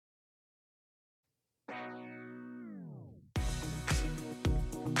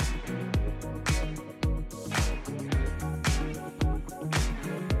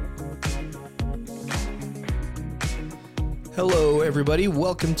Hello, everybody.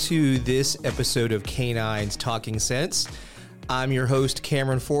 Welcome to this episode of Canines Talking Sense. I'm your host,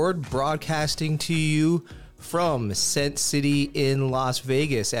 Cameron Ford, broadcasting to you from Sense City in Las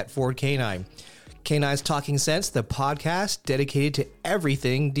Vegas at Ford Canine. Canines Talking Sense, the podcast dedicated to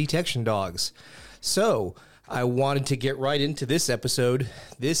everything detection dogs. So, I wanted to get right into this episode.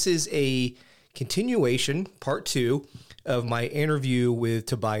 This is a continuation, part 2, of my interview with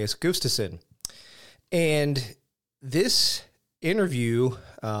Tobias Gustafson. And this interview,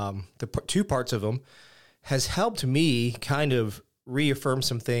 the two parts of them, has helped me kind of reaffirm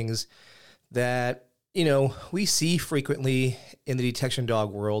some things that, we see frequently in the detection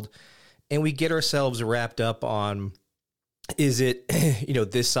dog world, and we get ourselves wrapped up on, is it,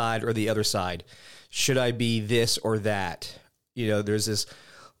 this side or the other side? Should I be this or that? There's this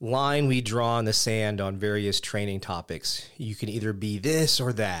line we draw in the sand on various training topics. You can either be this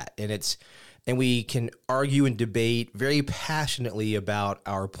or that, and we can argue and debate very passionately about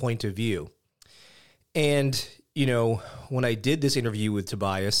our point of view. And, when I did this interview with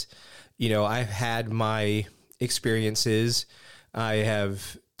Tobias, I've had my experiences. I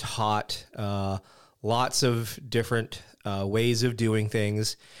have taught lots of different ways of doing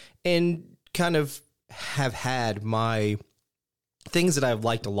things and kind of have had my things that I've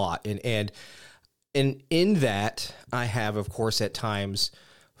liked a lot. And in that, I have, of course, at times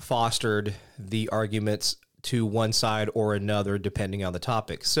fostered the arguments to one side or another, depending on the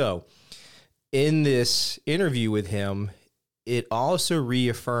topic. So in this interview with him, it also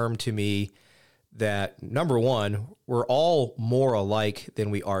reaffirmed to me that, number one, we're all more alike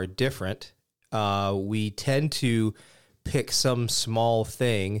than we are different. We tend to pick some small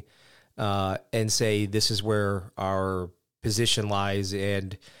thing and say this is where our position lies,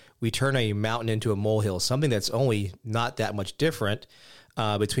 and we turn a mountain into a molehill. Something that's only not that much different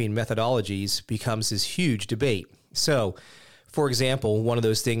between methodologies becomes this huge debate. So, for example, one of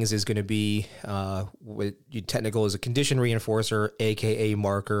those things is going to be what you technical is a condition reinforcer, aka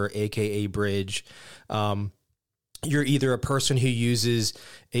marker, aka bridge. You're either a person who uses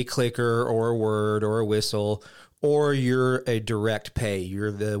a clicker or a word or a whistle, or you're a direct pay.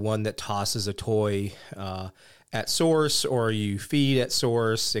 You're the one that tosses a toy at source, or you feed at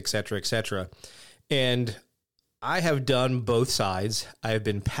source, et cetera, et cetera. And I have done both sides. I have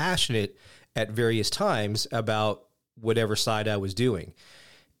been passionate at various times about whatever side I was doing.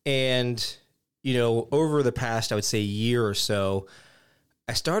 And, over the past, I would say, year or so,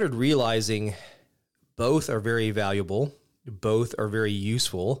 I started realizing both are very valuable. Both are very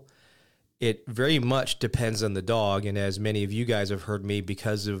useful. It very much depends on the dog. And as many of you guys have heard me,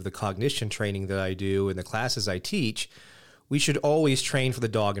 because of the cognition training that I do and the classes I teach, we should always train for the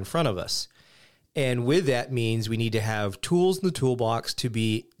dog in front of us. And with that means we need to have tools in the toolbox to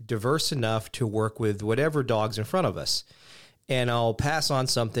be diverse enough to work with whatever dog's in front of us. And I'll pass on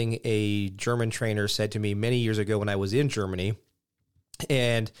something a German trainer said to me many years ago when I was in Germany.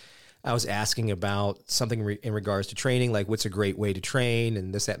 And I was asking about something in regards to training, like what's a great way to train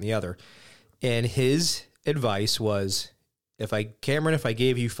and this, that, and the other. And his advice was, if I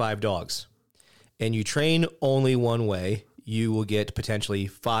gave you 5 dogs and you train only one way, you will get potentially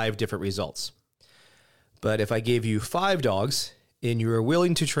 5 different results. But if I gave you 5 dogs and you are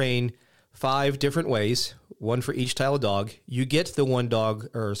willing to train 5 different ways, one for each style of dog, you get the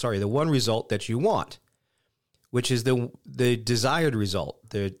one result that you want, which is the desired result,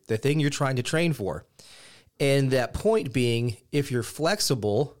 the thing you're trying to train for. And that point being, if you're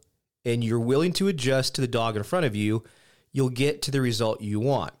flexible and you're willing to adjust to the dog in front of you, you'll get to the result you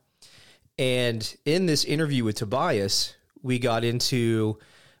want. And in this interview with Tobias, we got into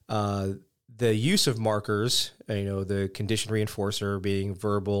the use of markers, the condition reinforcer being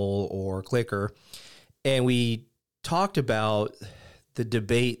verbal or clicker. And we talked about the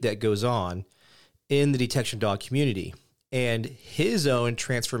debate that goes on in the detection dog community and his own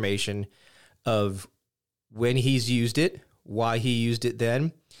transformation of when he's used it, why he used it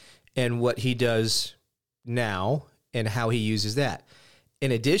then, and what he does now and how he uses that.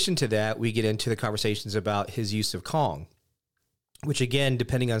 In addition to that, we get into the conversations about his use of Kong, which again,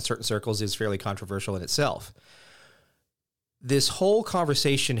 depending on certain circles, is fairly controversial in itself. This whole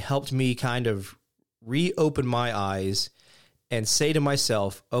conversation helped me kind of reopen my eyes and say to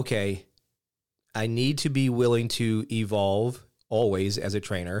myself, okay, I need to be willing to evolve always as a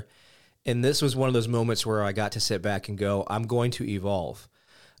trainer. And this was one of those moments where I got to sit back and go, I'm going to evolve.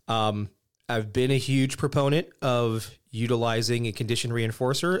 I've been a huge proponent of utilizing a condition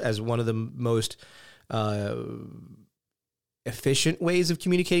reinforcer as one of the most efficient ways of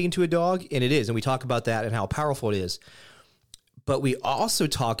communicating to a dog, and it is, and we talk about that and how powerful it is. But we also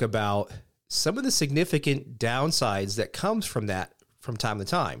talk about some of the significant downsides that comes from that from time to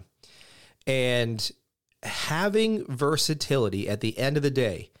time. And having versatility at the end of the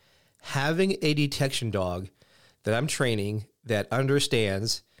day, having a detection dog that I'm training that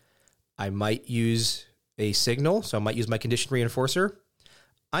understands I might use a signal, so I might use my condition reinforcer.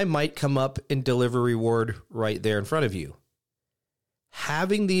 I might come up and deliver reward right there in front of you.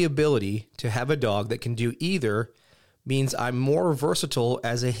 Having the ability to have a dog that can do either means I'm more versatile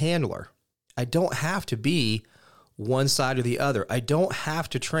as a handler. I don't have to be one side or the other. I don't have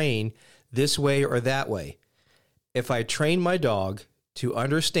to train this way or that way. If I train my dog to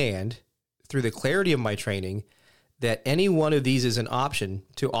understand through the clarity of my training that any one of these is an option,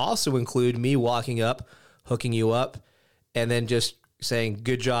 to also include me walking up, hooking you up, and then just saying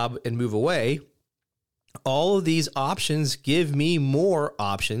good job and move away, all of these options give me more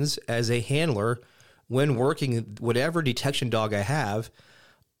options as a handler when working whatever detection dog I have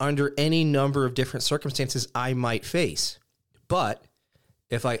under any number of different circumstances I might face. But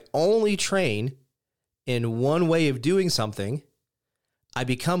if I only train in one way of doing something, I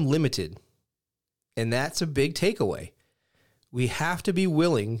become limited. And that's a big takeaway. We have to be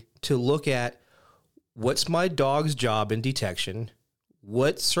willing to look at what's my dog's job in detection,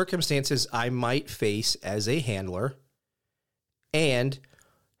 what circumstances I might face as a handler, and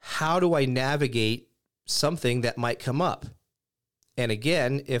how do I navigate something that might come up. And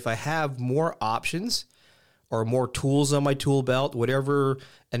again, if I have more options or more tools on my tool belt, whatever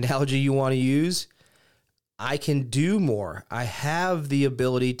analogy you want to use, I can do more. I have the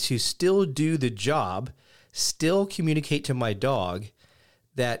ability to still do the job, still communicate to my dog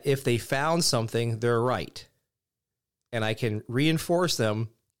that if they found something, they're right. And I can reinforce them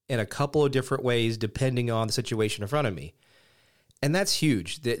in a couple of different ways depending on the situation in front of me. And that's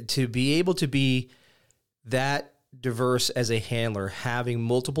huge. To be able to be that diverse as a handler, having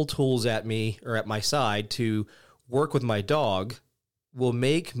multiple tools at me or at my side to work with my dog will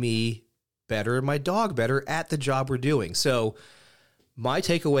make me better and my dog better at the job we're doing. So my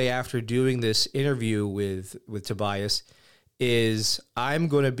takeaway after doing this interview with Tobias is I'm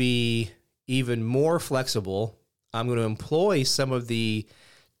going to be even more flexible. I'm going to employ some of the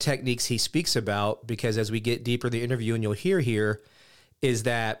techniques he speaks about, because as we get deeper in the interview, and you'll hear here, is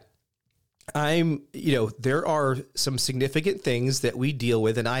that there are some significant things that we deal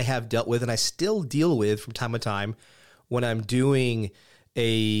with and I have dealt with and I still deal with from time to time when I'm doing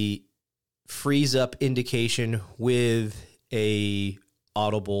a freeze up indication with a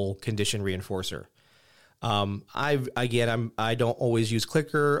audible condition reinforcer. I don't always use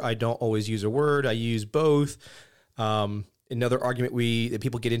clicker. I don't always use a word. I use both. Another argument that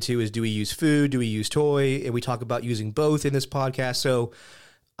people get into is, do we use food? Do we use toy? And we talk about using both in this podcast. So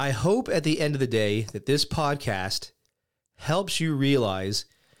I hope at the end of the day that this podcast helps you realize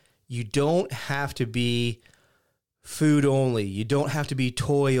you don't have to be food only. You don't have to be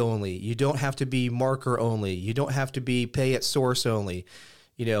toy only. You don't have to be marker only. You don't have to be pay at source only.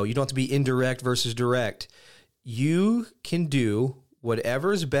 You don't have to be indirect versus direct. You can do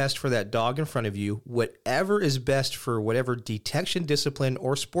whatever is best for that dog in front of you, whatever is best for whatever detection discipline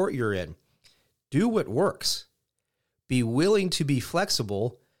or sport you're in. Do what works. Be willing to be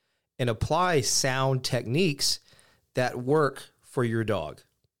flexible and apply sound techniques that work for your dog.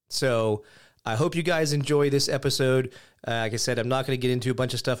 So I hope you guys enjoy this episode. Like I said, I'm not going to get into a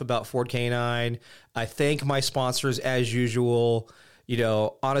bunch of stuff about Ford Canine. I thank my sponsors as usual.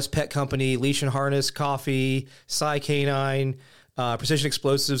 Honest Pet Company, Leash and Harness, Coffee, Cy Canine, Precision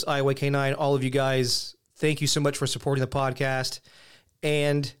Explosives, Iowa Canine. All of you guys, thank you so much for supporting the podcast.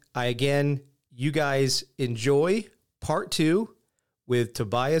 And you guys enjoy part 2 with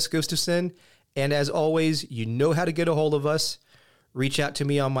Tobias Gustafson. And as always, you know how to get a hold of us. Reach out to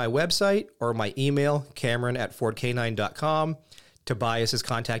me on my website or my email, Cameron@FordK9.com. Tobias's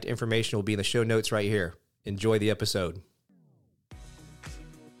contact information will be in the show notes right here. Enjoy the episode.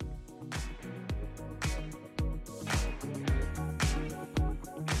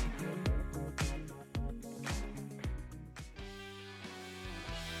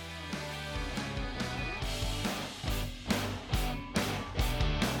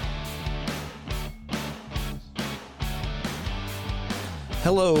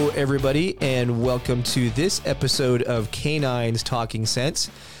 Hello, everybody, and welcome to this episode of Canines Talking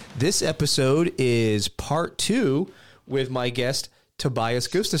Sense. This episode is part 2 with my guest, Tobias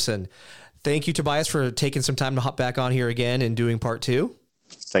Gustafson. Thank you, Tobias, for taking some time to hop back on here again and doing part 2.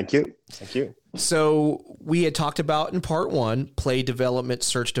 Thank you. Thank you. So we had talked about in part 1, play development,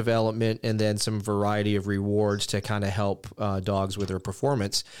 search development, and then some variety of rewards to kind of help dogs with their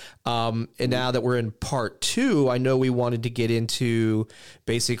performance. And now that we're in part 2, I know we wanted to get into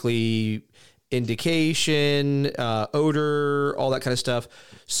basically indication, odor, all that kind of stuff.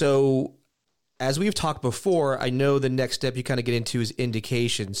 So as we've talked before, I know the next step you kind of get into is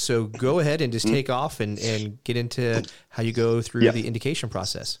indication. So go ahead and just take off and get into how you go through the indication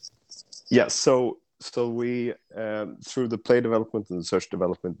process. Yeah. So we, through the play development and the search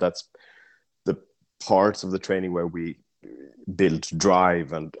development, that's the parts of the training where we build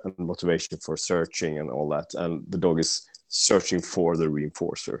drive and motivation for searching and all that. And the dog is searching for the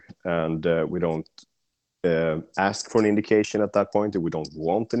reinforcer. And we don't ask for an indication at that point. We don't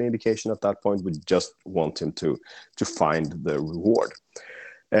want an indication at that point. We just want him to find the reward.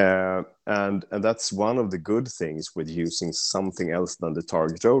 And that's one of the good things with using something else than the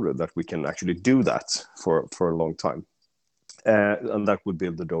target odor, that we can actually do that for a long time. And that would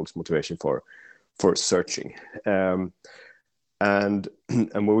build the dog's motivation for searching. And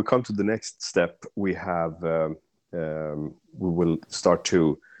when we come to the next step, we have we will start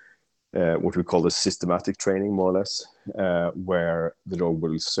to what we call the systematic training, more or less, where the dog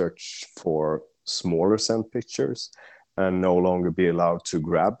will search for smaller scent pictures and no longer be allowed to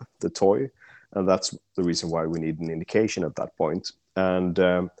grab the toy. And that's the reason why we need an indication at that point. And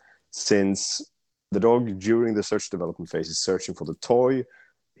since the dog during the search development phase is searching for the toy,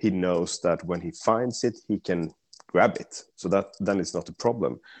 he knows that when he finds it, he can grab it. So then it's not a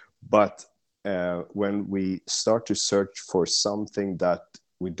problem. But when we start to search for something that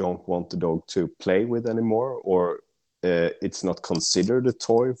we don't want the dog to play with anymore, or it's not considered a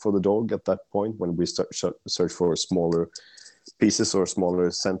toy for the dog at that point, when we start search for smaller pieces or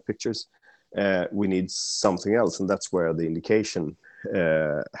smaller scent pictures, we need something else. And that's where the indication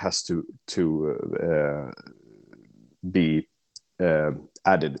has to be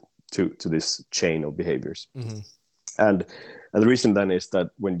added to this chain of behaviors. Mm-hmm. And the reason then is that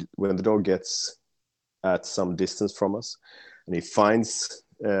when the dog gets at some distance from us and he finds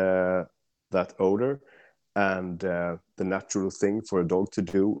that odor, and the natural thing for a dog to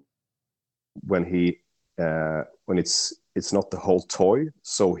do when it's not the whole toy,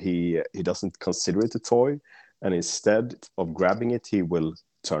 so he doesn't consider it a toy, and instead of grabbing it, he will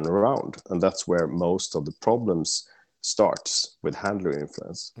turn around. And that's where most of the problems starts, with handler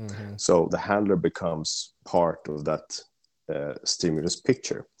influence. Mm-hmm. So the handler becomes part of that stimulus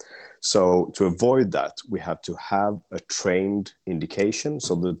picture. So to avoid that, we have to have a trained indication,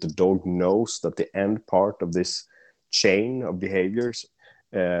 so that the dog knows that the end part of this chain of behaviors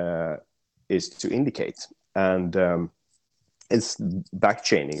is to indicate. And it's back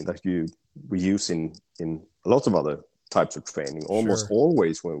chaining that we use in a lot of other types of training, almost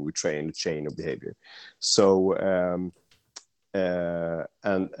always when we train a chain of behavior. So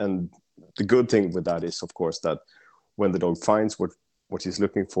and the good thing with that is, of course, that when the dog finds what he's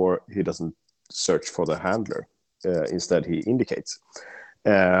looking for, he doesn't search for the handler. Instead, he indicates.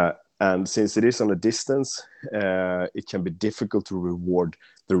 And since it is on a distance, it can be difficult to reward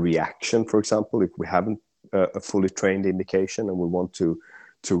the reaction, for example, if we haven't a fully trained indication and we want to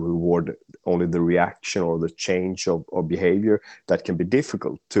reward only the reaction or the change of behavior. That can be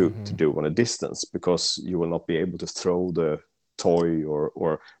difficult to do on a distance, because you will not be able to throw the toy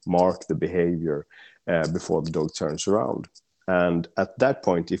or mark the behavior before the dog turns around. And at that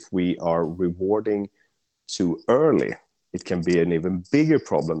point, if we are rewarding too early, it can be an even bigger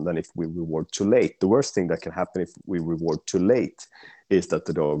problem than if we reward too late. The worst thing that can happen if we reward too late is that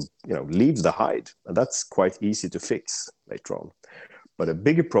the dog, leaves the hide, and that's quite easy to fix later on. But a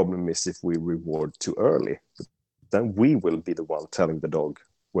bigger problem is if we reward too early, then we will be the one telling the dog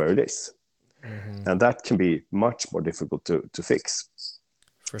where it is. Mm-hmm. And that can be much more difficult to fix.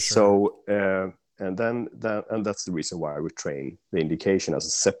 For sure. So, and that's the reason why we train the indication as a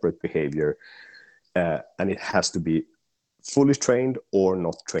separate behavior, and it has to be fully trained or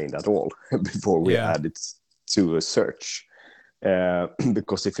not trained at all before we add it to a search.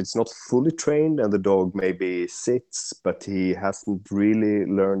 Because if it's not fully trained and the dog maybe sits, but he hasn't really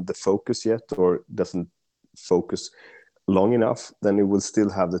learned the focus yet, or doesn't focus long enough, then he will still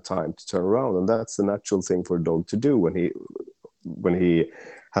have the time to turn around. And that's the natural thing for a dog to do when he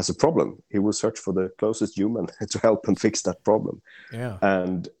has a problem. He will search for the closest human to help him fix that problem. Yeah.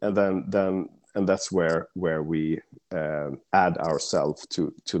 And that's where we add ourselves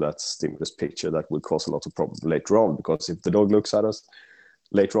to that stimulus picture that will cause a lot of problems later on. Because if the dog looks at us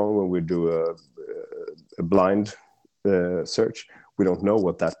later on when we do a blind search, we don't know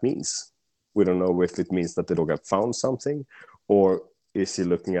what that means. We don't know if it means that the dog have found something, or is he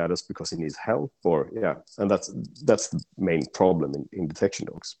looking at us because he needs help, and that's the main problem in detection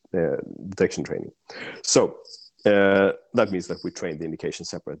dogs, detection training. So that means that we train the indication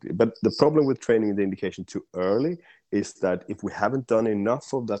separately. But the problem with training the indication too early is that if we haven't done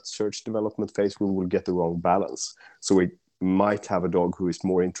enough of that search development phase, we will get the wrong balance. So we might have a dog who is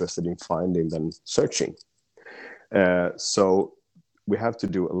more interested in finding than searching. So we have to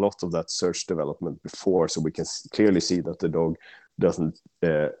do a lot of that search development before, so we can clearly see that the dog doesn't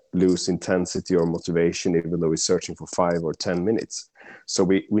lose intensity or motivation even though he's searching for 5 or 10 minutes. So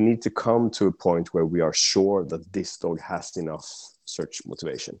we need to come to a point where we are sure that this dog has enough search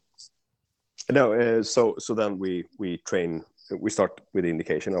motivation. No, so then we train. We start with the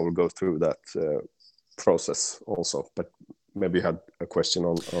indication. I will go through that process also, but maybe you had a question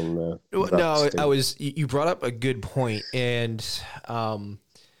on that. No, I was. You brought up a good point, and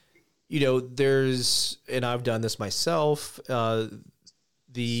there's, and I've done this myself.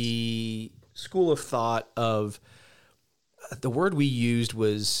 The school of thought of the word we used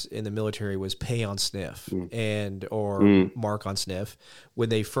was in the military was pay on sniff or mark on sniff when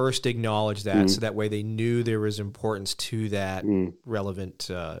they first acknowledged that. So that way they knew there was importance to that relevant,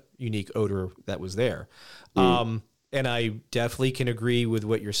 unique odor that was there. And I definitely can agree with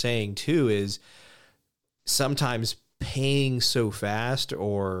what you're saying too, is sometimes paying so fast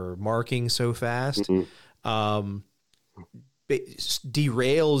or marking so fast,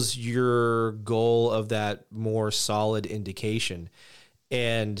 derails your goal of that more solid indication.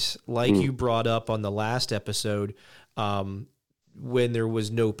 And like you brought up on the last episode, when there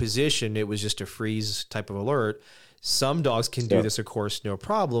was no position, it was just a freeze type of alert. Some dogs can do this, of course, no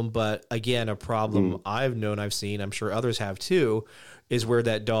problem. But again, a problem I've seen, I'm sure others have too, is where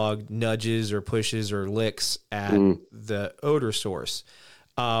that dog nudges or pushes or licks at the odor source.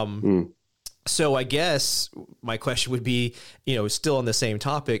 So I guess my question would be, still on the same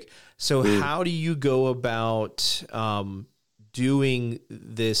topic. So how do you go about doing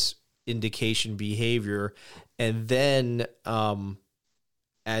this indication behavior? And then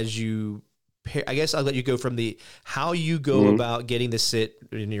as you, I guess I'll let you go from how you go about getting the sit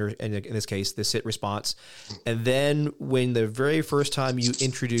in this case, the sit response. And then when the very first time you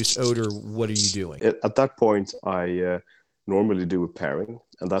introduce odor, what are you doing? At that point, I normally do a pairing,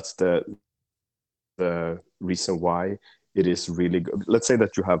 and that's the reason why it is really good. Let's say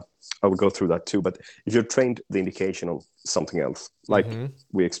that I will go through that too, but if you're trained the indication on something else, like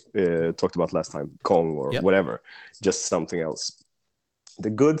we talked about last time, Kong or whatever, just something else. The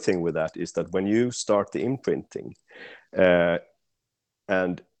good thing with that is that when you start the imprinting,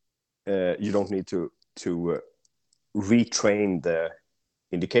 and you don't need to retrain the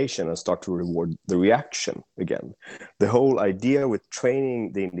indication and start to reward the reaction again. The whole idea with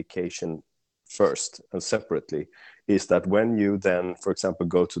training the indication first and separately is that when you then, for example,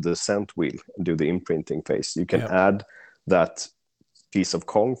 go to the scent wheel and do the imprinting phase, you can add that piece of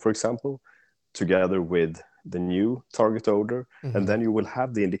Kong, for example, together with the new target odor, and then you will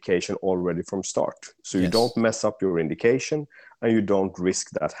have the indication already from start. So you don't mess up your indication and you don't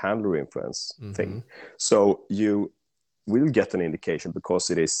risk that handler influence thing. So you will get an indication because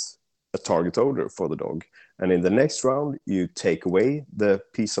it is a target odor for the dog. And in the next round, you take away the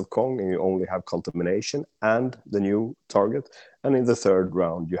piece of Kong and you only have contamination and the new target. And in the third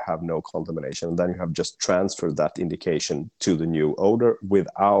round, you have no contamination. And then you have just transferred that indication to the new odor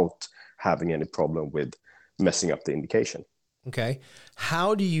without having any problem with messing up the indication. Okay.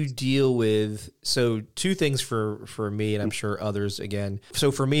 How do you deal with, so two things for me, and I'm sure others again.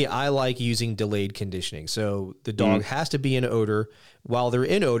 So for me, I like using delayed conditioning. So the dog has to be in odor. While they're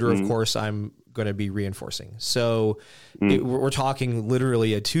in odor, of course, I'm going to be reinforcing. So we're talking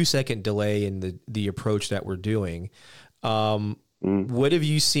literally a 2-second delay in the approach that we're doing. What have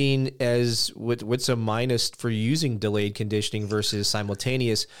you seen as, what's a minus for using delayed conditioning versus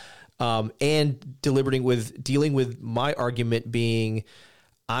simultaneous? And dealing with my argument being,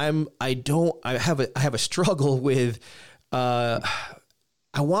 I have a struggle with, I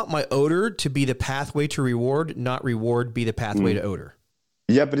want my odor to be the pathway to reward, not reward be the pathway to odor.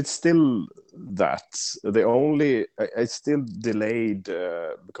 Yeah, but it's still that. I still delayed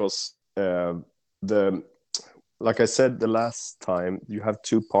because like I said the last time, you have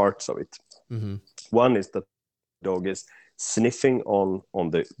two parts of it. One is that the dog is sniffing on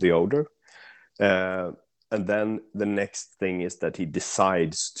the odor, and then the next thing is that he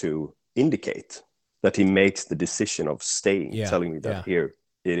decides to indicate, that he makes the decision of staying, telling me that here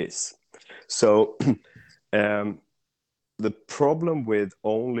it is. So the problem with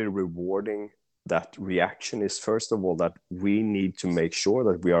only rewarding that reaction is, first of all, that we need to make sure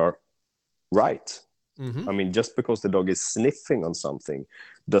that we are right. I mean, just because the dog is sniffing on something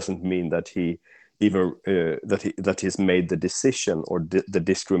doesn't mean that he even that he's made the decision or the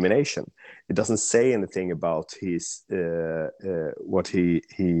discrimination. It doesn't say anything about his what he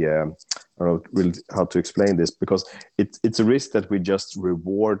don't know really how to explain this, because it's a risk that we just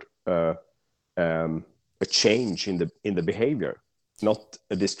reward a change in the behavior, not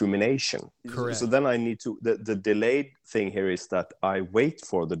a discrimination. Correct. So then I need to, the delayed thing here is that I wait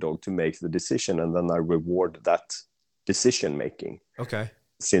for the dog to make the decision, and then I reward that decision making. Okay.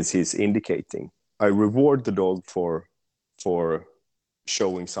 Since he's indicating, I reward the dog for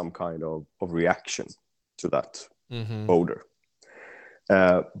showing some kind of reaction to that odor.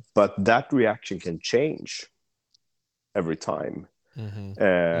 But that reaction can change every time.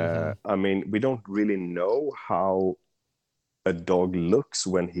 I mean, we don't really know how a dog looks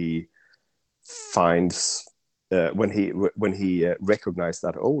when he finds when he recognizes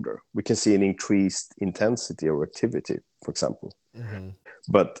that odor. We can see an increased intensity or activity, for example.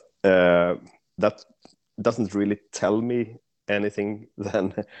 But that doesn't really tell me anything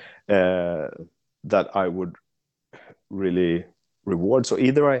then that I would really reward. So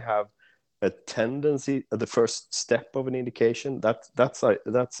either I have a tendency at the first step of an indication, that's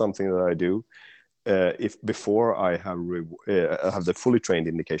something that I do. If before I have the fully trained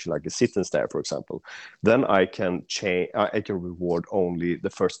indication, like a sit and stare, for example, then I can reward only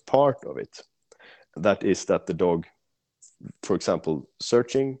the first part of it. That is that the dog, for example,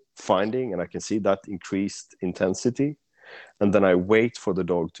 searching, finding, and I can see that increased intensity, and then I wait for the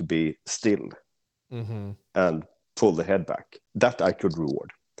dog to be still and pull the head back. That I could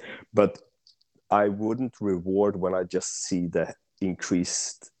reward, but I wouldn't reward when I just see the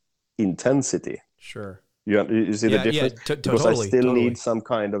increased intensity. Sure. You see the difference? Because totally, I still need some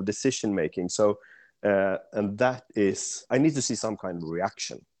kind of decision making. So, and that is, I need to see some kind of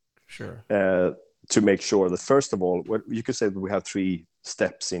reaction. Sure. To make sure that, first of all, what you could say that we have 3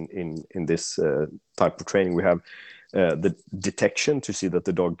 steps in this type of training. We have the detection, to see that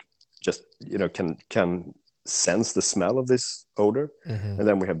the dog just can sense the smell of this odor, and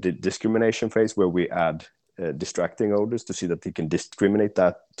then we have the discrimination phase, where we add distracting odors to see that he can discriminate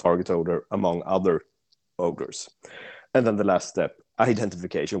that target odor among other odors. And then the last step,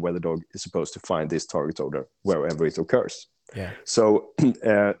 identification, where the dog is supposed to find this target odor wherever it occurs. Yeah. So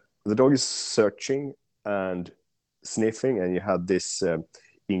the dog is searching and sniffing, and you have this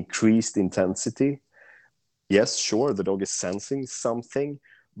increased intensity. Yes, sure, the dog is sensing something,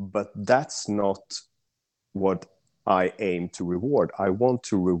 but that's not what I aim to reward. I want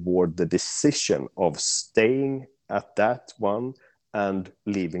to reward the decision of staying at that one and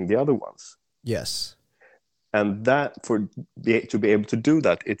leaving the other ones. Yes. And that to be able to do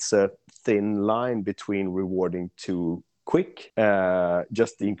that, it's a thin line between rewarding too quick,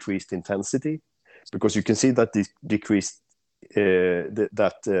 just the increased intensity, because you can see that the decreased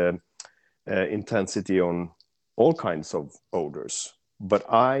intensity on all kinds of odors. But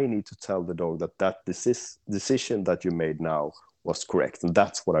I need to tell the dog that decision that you made now was correct, and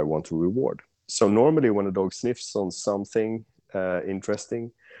that's what I want to reward. So normally when a dog sniffs on something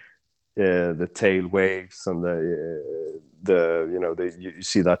interesting, the tail waves and you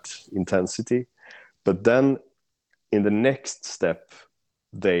see that intensity, but then in the next step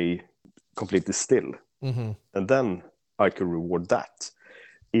they completely still, and then I can reward that,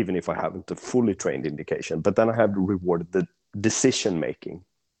 even if I haven't a fully trained indication. But then I have rewarded the decision making.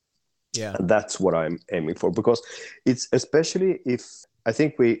 Yeah. And that's what I'm aiming for, because it's, especially if I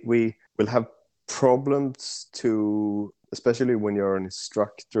think we will have problems to, especially when you're an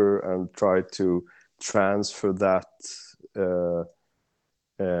instructor and try to transfer that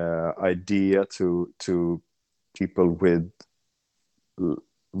idea to people with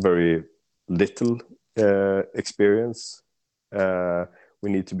very little experience. We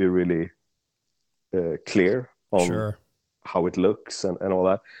need to be really clear on how it looks and all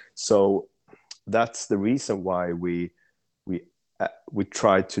that. So that's the reason why we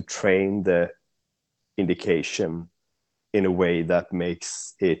try to train the indication in a way that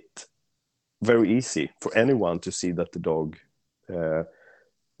makes it very easy for anyone to see that the dog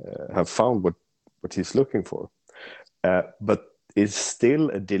have found what he's looking for. But it's still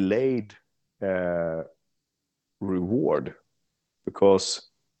a delayed reward,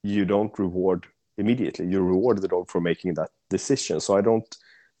 because you don't reward immediately. You reward the dog for making that decision. So I don't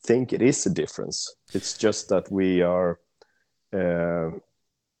think it is a difference. It's just that we are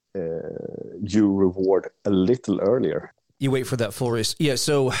you reward a little earlier. You wait for that full risk. Yeah.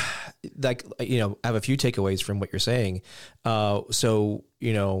 So like, I have a few takeaways from what you're saying. The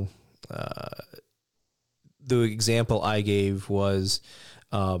example I gave was,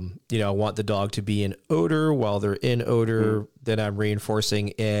 I want the dog to be in odor. While they're in odor, then I'm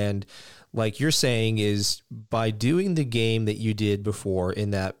reinforcing. And like you're saying, is by doing the game that you did before in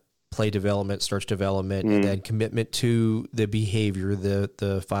that play development, search development, and then commitment to the behavior,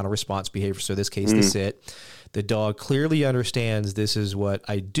 the final response behavior. So in this case, the sit. The dog clearly understands this is what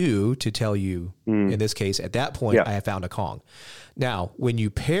I do to tell you. In this case, at that point, I have found a Kong. Now, when you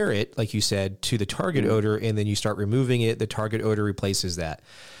pair it, like you said, to the target odor, and then you start removing it, the target odor replaces that.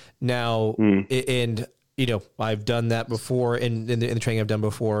 Now, and you know, I've done that before in the training I've done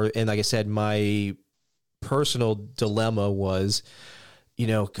before. And like I said, my personal dilemma was, you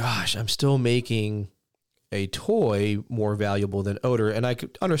know, gosh, I'm still making a toy more valuable than odor. And I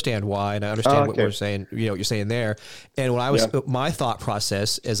could understand why. And I understand what we're saying, you know, what you're saying there. And when I was, my thought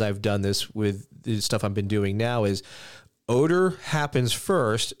process, as I've done this with the stuff I've been doing now, is odor happens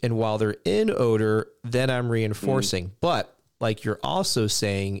first. And while they're in odor, then I'm reinforcing. But like you're also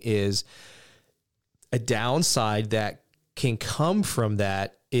saying, is a downside that can come from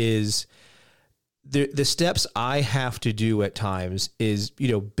that is the steps I have to do at times is, you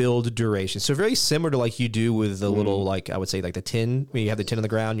know, build duration. So very similar to like you do with the little, like I would say like the tin, when you have the tin on the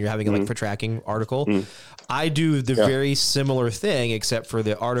ground, you're having it like for tracking article. I do the very similar thing, except for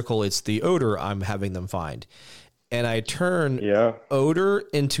the article, it's the odor I'm having them find. And I turn odor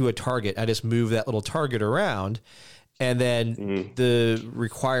into a target. I just move that little target around. And then the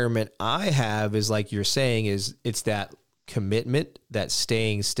requirement I have is, like you're saying, is it's that commitment, that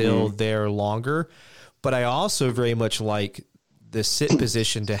staying still there longer. But I also very much like the sit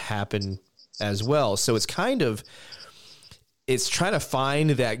position to happen as well. So it's kind of, it's trying to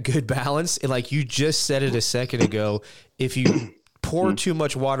find that good balance. And like you just said it a second ago, if you pour too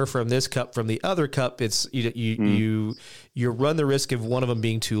much water from this cup from the other cup, it's you run the risk of one of them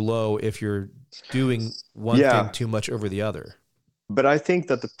being too low if you're doing one thing too much over the other. But I think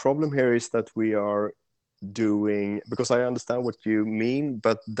that the problem here is that we are doing, because I understand what you mean,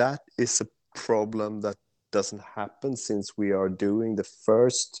 but that is a problem that doesn't happen since we are doing the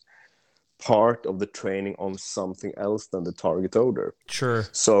first part of the training on something else than the target odor. Sure.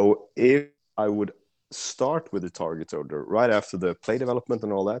 So if I would start with the target odor right after the play development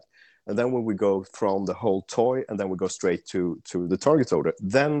and all that, and then when we go from the whole toy and then we go straight to the target odor,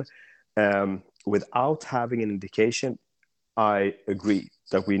 then without having an indication, I agree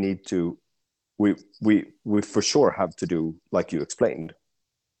that we need to, we for sure have to do like you explained,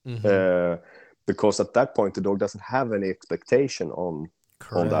 because at that point the dog doesn't have any expectation on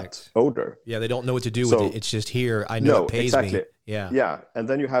that odor. Yeah, they don't know what to do with it. It's just here. I know it pays me. Yeah, and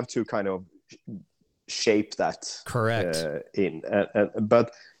then you have to kind of shape that in,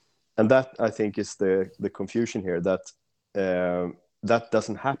 and that I think is the confusion here, that that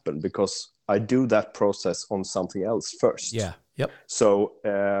doesn't happen because I do that process on something else first. So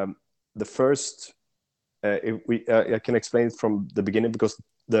the first, I can explain it from the beginning, because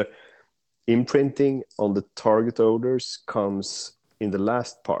the imprinting on the target odors comes in the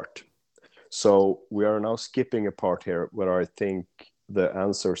last part. So we are now skipping a part here where I think the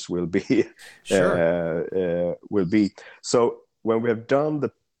answers will be will be. So when we have done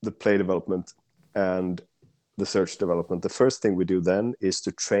the play development and the search development, the first thing we do then is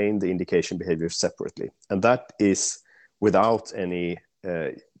to train the indication behavior separately, and that is without any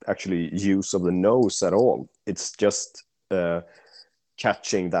actually use of the nose at all. It's just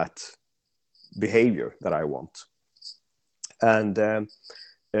catching that behavior that I want. And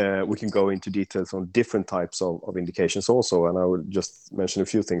we can go into details on different types of indications also, and I will just mention a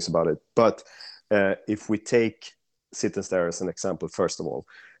few things about it. But if we take sit and stare as an example, first of all,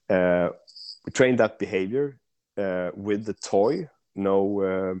 we train that behavior with the toy.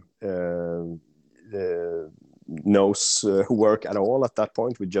 No nose work at all at that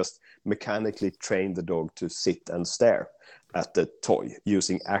point. We just mechanically train the dog to sit and stare at the toy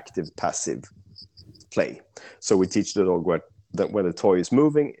using active passive play. So we teach the dog that when the toy is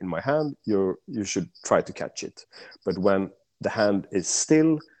moving in my hand, you should try to catch it. But when the hand is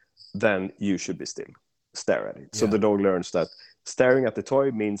still, then you should be still, stare at it. So the dog learns that staring at the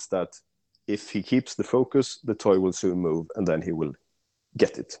toy means that if he keeps the focus, the toy will soon move and then he will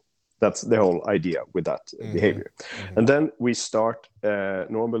get it. That's the whole idea with that behavior. And then we start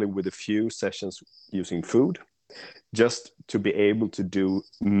normally with a few sessions using food, just to be able to do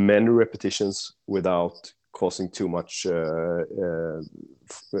many repetitions without causing too much too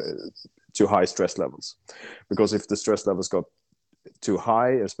high stress levels. Because if the stress levels got too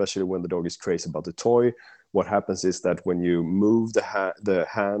high, especially when the dog is crazy about the toy, what happens is that when you move the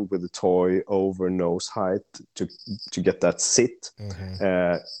hand with the toy over nose height to get that sit,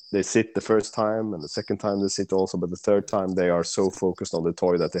 they sit the first time, and the second time they sit also, but the third time they are so focused on the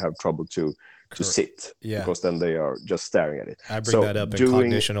toy that they have trouble to sit, because then they are just staring at it. I bring that up in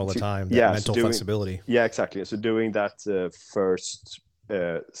cognition all the time, mental flexibility. Yeah, exactly. So doing that first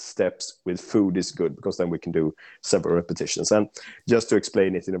steps with food is good, because then we can do several repetitions. And just to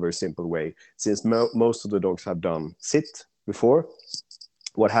explain it in a very simple way, since most of the dogs have done sit before,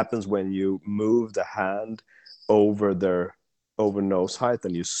 what happens when you move the hand over nose height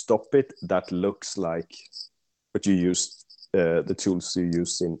and you stop it, that looks like what you use, the tools you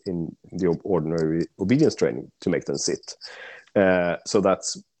use in the ordinary obedience training to make them sit. So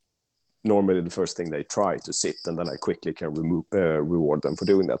that's normally the first thing they try, to sit, and then I quickly can reward them for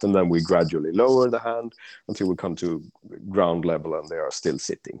doing that. And then we gradually lower the hand until we come to ground level and they are still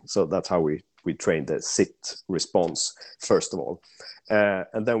sitting. So that's how we train the sit response, first of all.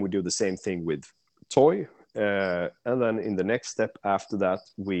 And then we do the same thing with toy. And then in the next step after that,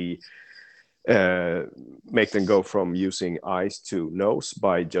 we make them go from using eyes to nose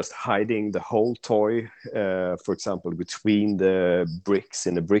by just hiding the whole toy, for example, between the bricks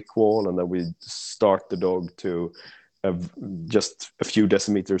in the brick wall, and then we start the dog to just a few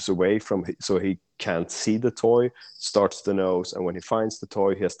decimeters away from, so he can't see the toy, starts the nose, and when he finds the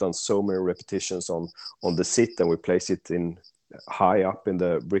toy, he has done so many repetitions on the sit, and we place it in high up in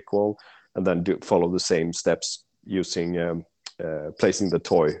the brick wall, and then follow the same steps using placing the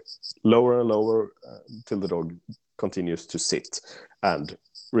toy lower and lower until the dog continues to sit and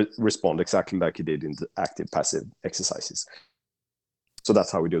respond exactly like he did in the active passive exercises. So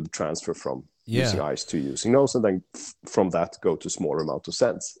that's how we do the transfer from using eyes to using nose, and then from that go to smaller amount of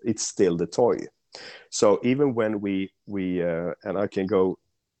sense. It's still the toy. So even when we and I can go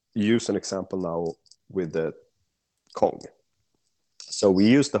use an example now with the Kong. So we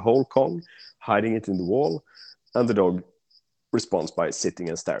use the whole Kong, hiding it in the wall, and the dog responds by sitting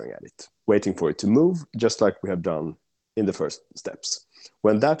and staring at it, waiting for it to move, just like we have done in the first steps.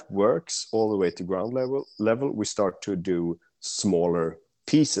 When that works all the way to ground level, we start to do smaller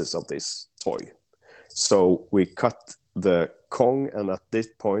pieces of this toy. So we cut the Kong, and at this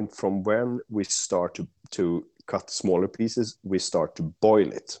point, from when we start to cut smaller pieces, we start to boil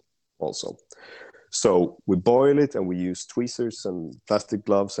it also. So we boil it, and we use tweezers and plastic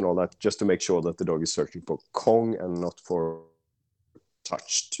gloves and all that, just to make sure that the dog is searching for Kong and not for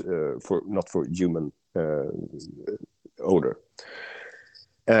not for human odor.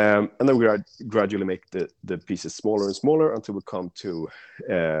 And then we gradually make the pieces smaller and smaller until we come to,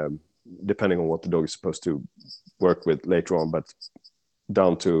 depending on what the dog is supposed to work with later on, but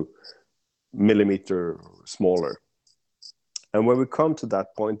down to millimeter smaller. And when we come to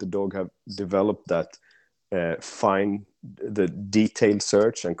that point, the dog have developed that the detailed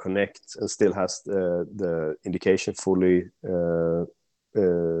search and connect, and still has the indication fully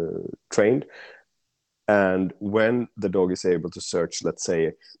trained. And when the dog is able to search, let's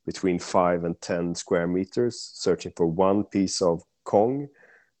say, between 5 and 10 square meters, searching for one piece of Kong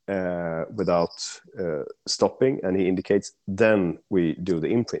without stopping, and he indicates, then we do the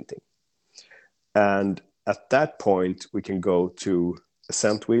imprinting. And at that point, we can go to a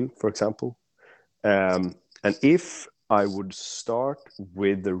scent wheel, for example. And if I would start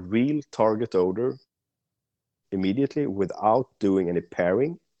with the real target odor immediately without doing any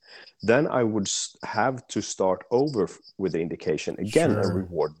pairing, then I would have to start over with the indication again and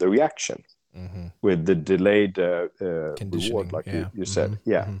reward the reaction with the delayed reward, like you said.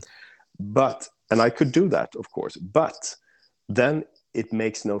 But, and I could do that, of course, but then it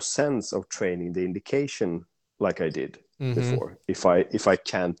makes no sense of training the indication like I did before if I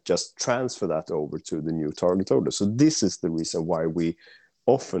can't just transfer that over to the new target odor. So this is the reason why we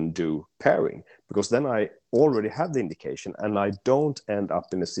often do pairing, because then I already have the indication, and I don't end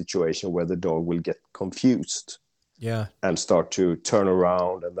up in a situation where the dog will get confused and start to turn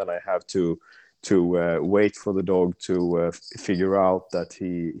around, and then I have to wait for the dog to figure out that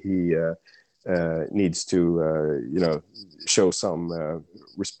he needs to show some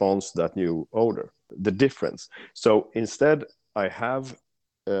response to that new odor, the difference. So instead I have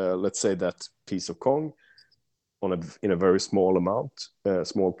let's say that piece of Kong in a very small amount,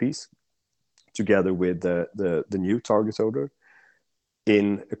 small piece, together with the new target odor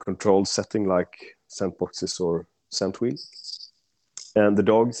in a controlled setting like scent boxes or scent wheel. And the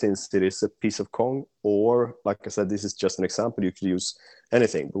dog, since it is a piece of Kong, or like I said, this is just an example, you could use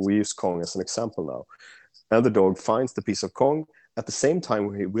anything, but we use Kong as an example now. And the dog finds the piece of Kong. At the same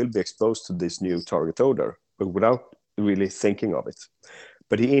time, he will be exposed to this new target odor, but without really thinking of it.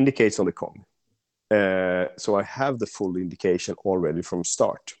 But he indicates on the Kong. So I have the full indication already from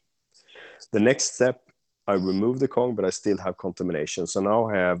start. The next step, I remove the Kong, but I still have contamination. So now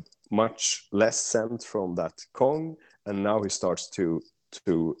I have much less scent from that Kong, and now he starts to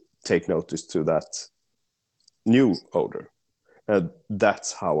take notice to that new odor.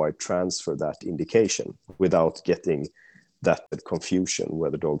 That's how I transfer that indication without getting that confusion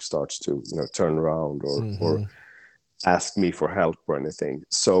where the dog starts to turn around or Mm-hmm. ask me for help or anything.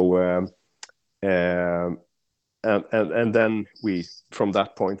 So and then we, from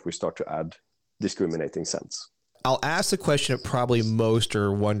that point, we start to add discriminating scents. I'll ask the question that probably most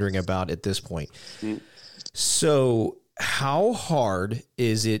are wondering about at this point. So how hard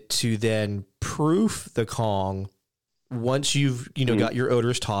is it to then proof the Kong once you've, got your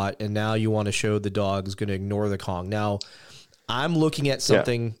odors taught and now you want to show the dog is going to ignore the Kong? Now, I'm looking at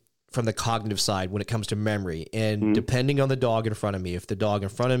something from the cognitive side when it comes to memory. And depending on the dog in front of me, if the dog in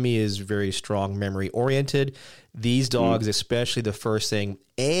front of me is very strong memory oriented, these dogs, especially the first thing,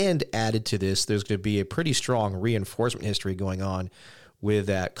 and added to this, there's going to be a pretty strong reinforcement history going on with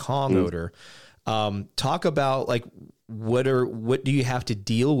that Kong odor. Talk about like, what do you have to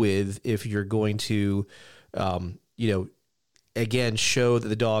deal with if you're going to, again, show that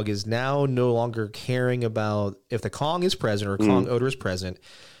the dog is now no longer caring about if the Kong is present or Kong odor is present.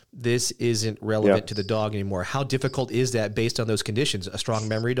 This isn't relevant to the dog anymore. How difficult is that based on those conditions? A strong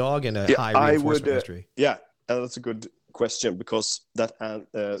memory dog and a high reinforcement history. Yeah, that's a good question, because that and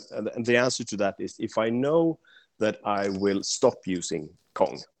the answer to that is, if I know that I will stop using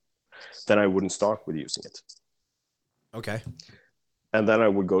Kong, then I wouldn't start with using it. Okay. And then I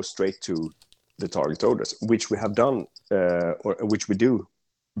would go straight to the target odors, which we have done, or which we do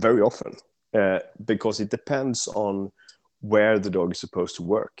very often, because it depends on where the dog is supposed to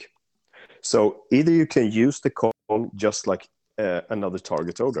work. So either you can use the Kong just like another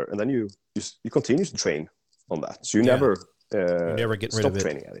target odor, and then you continue to train on that. So you never get rid of it.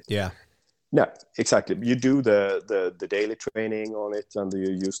 Training at it. Yeah. No, exactly. You do the daily training on it, and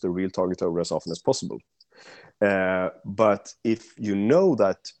you use the real target odor as often as possible. But if you know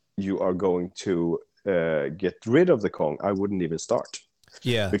that you are going to get rid of the Kong, I wouldn't even start.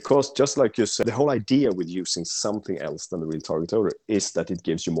 Yeah. Because just like you said, the whole idea with using something else than the real target odor is that it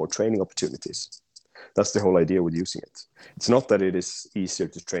gives you more training opportunities. That's the whole idea with using it. It's not that it is easier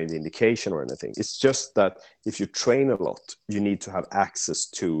to train the indication or anything. It's just that if you train a lot, you need to have access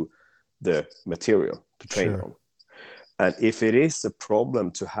to the material to train on. And if it is a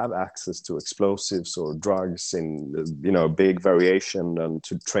problem to have access to explosives or drugs in big variation, and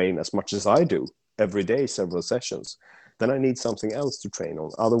to train as much as I do every day, several sessions, then I need something else to train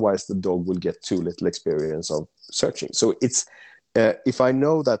on. Otherwise, the dog will get too little experience of searching. So it's if I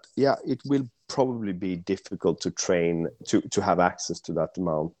know that, it will probably be difficult to train to have access to that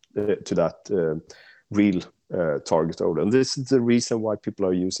amount, to that real target odor. And this is the reason why people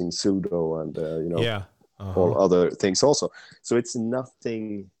are using pseudo and all other things also. So it's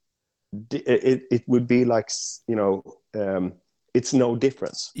nothing. It would be like it's no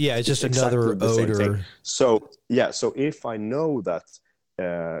difference. Yeah, it's just another odor. So if I know that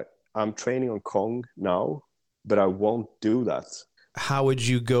I'm training on Kong now, but I won't do that, how would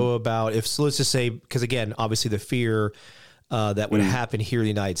you go about so let's just say, because again, obviously the fear that would happen here in the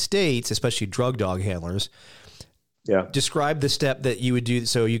United States, especially drug dog handlers. Yeah. Describe the step that you would do.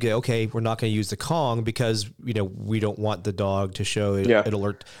 So you get, okay, we're not going to use the Kong because, we don't want the dog to show it, an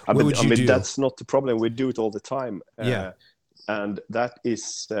alert. What would you do? That's not the problem. We do it all the time. And that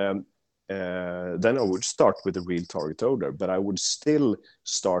is, then I would start with the real target odor, but I would still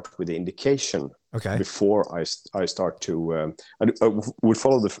start with the indication before I start to, I would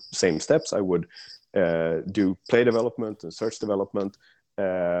follow the same steps. I would do play development and search development,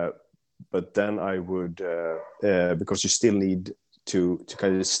 but then I would, because you still need to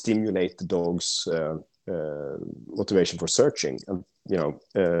kind of stimulate the dog's motivation for searching, and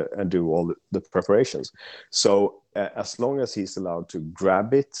and do all the preparations. So as long as he's allowed to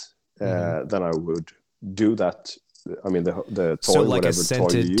grab it, then I would do that. I mean, the toy, so like a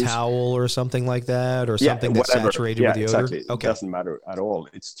scented towel or something like that, or something that's saturated with the odor. Exactly. Okay. It doesn't matter at all.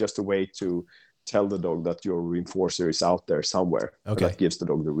 It's just a way to tell the dog that your reinforcer is out there somewhere. Okay. That gives the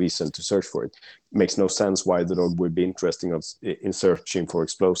dog the reason to search for it. Makes no sense why the dog would be interested in searching for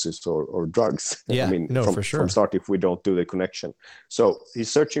explosives or drugs. Yeah, I mean, for sure. From start, if we don't do the connection. So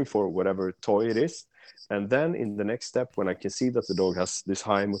he's searching for whatever toy it is. And then in the next step, when I can see that the dog has this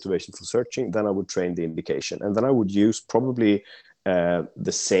high motivation for searching, then I would train the indication. And then I would use probably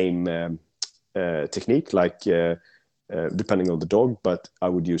the same technique, like depending on the dog, but I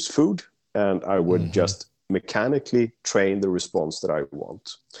would use food, and I would just mechanically train the response that I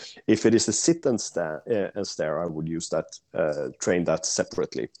want. If it is a sit and stare, I would use that, train that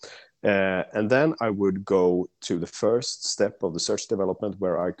separately. And then I would go to the first step of the search development,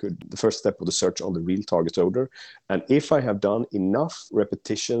 the first step of the search on the real target odor. And if I have done enough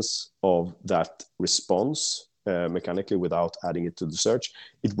repetitions of that response mechanically without adding it to the search,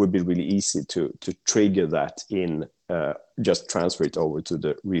 it would be really easy to trigger that in just transfer it over to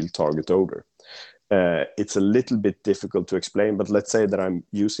the real target odor. It's a little bit difficult to explain, but let's say that I'm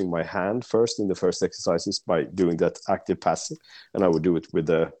using my hand first in the first exercises by doing that active passive, and I would do it with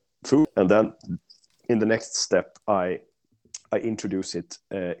the food, and then in the next step I introduce it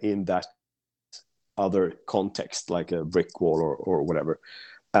in that other context, like a brick wall or whatever,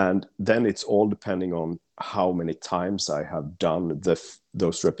 and then it's all depending on how many times I have done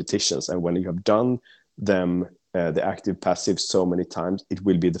those repetitions, and when you have done them, the active passive so many times, it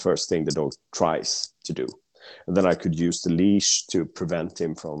will be the first thing the dog tries to do. And then I could use the leash to prevent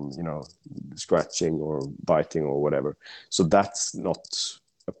him from, scratching or biting or whatever. So that's not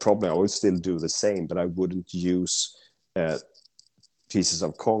a problem. I would still do the same, but I wouldn't use pieces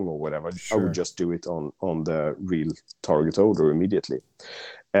of Kong or whatever. Sure. I would just do it on the real target odor immediately.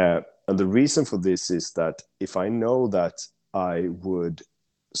 And the reason for this is that if I know that I would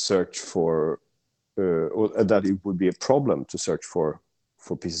search for or that it would be a problem to search for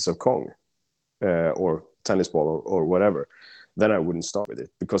pieces of Kong or tennis ball or whatever, then I wouldn't start with it.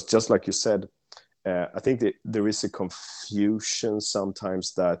 Because just like you said, I think there is a confusion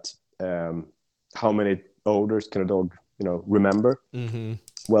sometimes that how many odors can a dog, remember? Mm-hmm.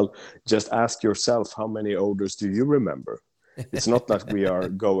 Well, just ask yourself, how many odors do you remember? It's not that we are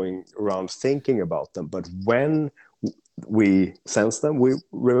going around thinking about them, but when we sense them, we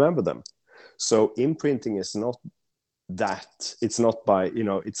remember them. So imprinting is not that. It's not by,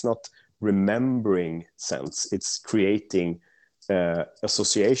 it's not remembering sense. It's creating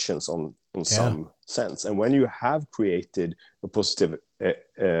associations on some sense. And when you have created a positive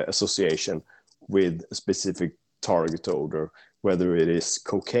association with a specific target odor, whether it is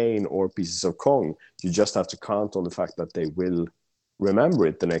cocaine or pieces of Kong, you just have to count on the fact that they will remember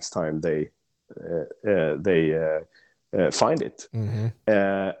it the next time they find it. Mm-hmm.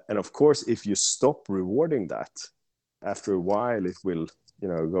 And of course, if you stop rewarding that, after a while it will,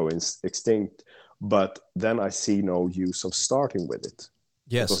 go extinct. But then I see no use of starting with it.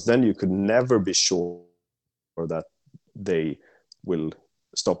 Yes. Because then you could never be sure that they will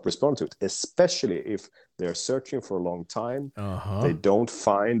stop responding to it, especially if they're searching for a long time. Uh-huh. They don't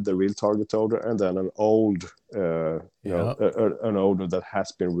find the real target odor, and then an old, an odor that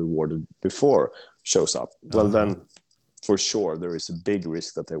has been rewarded before shows up. Uh-huh. Well, then for sure there is a big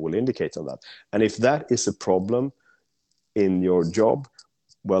risk that they will indicate on that. And if that is a problem in your job,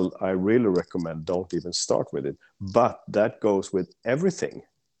 well, I really recommend don't even start with it. But that goes with everything.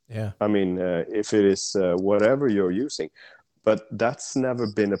 Yeah. I mean, if it is whatever you're using. But that's never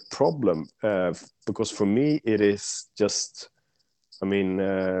been a problem because for me, it is just,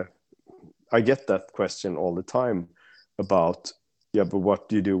 I get that question all the time about, but what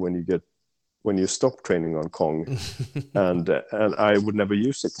do you do when you stop training on Kong? and I would never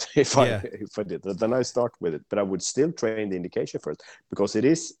use it if I did that. Then I start with it, but I would still train the indication first, because it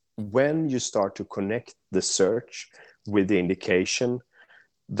is when you start to connect the search with the indication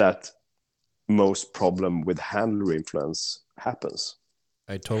that most problem with handler influence happens.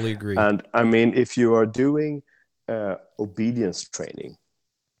 I totally agree. And I mean, if you are doing obedience training,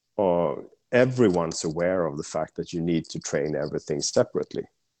 or everyone's aware of the fact that you need to train everything separately.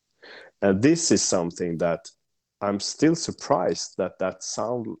 And this is something that I'm still surprised that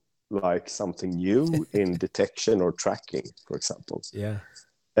sounds like something new in detection or tracking, for example. Yeah.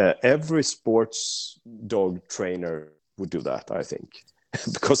 Every sports dog trainer would do that, I think,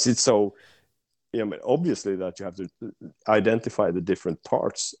 because it's so, obviously that you have to identify the different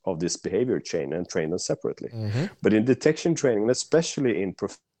parts of this behavior chain and train them separately. Mm-hmm. But in detection training, especially in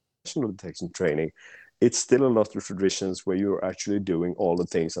professional detection training, it's still a lot of traditions where you're actually doing all the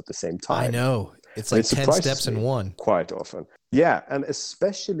things at the same time. I know. It's like 10 steps in one. Quite often. Yeah, and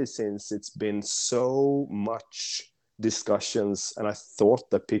especially since it's been so much discussions, and I thought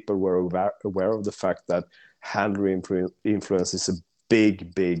that people were aware of the fact that handler influence is a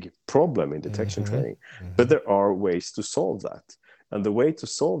big problem in detection training. Mm-hmm. But there are ways to solve that. And the way to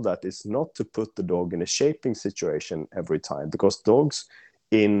solve that is not to put the dog in a shaping situation every time, because dogs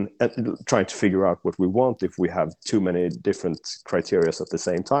in trying to figure out what we want, if we have too many different criteria at the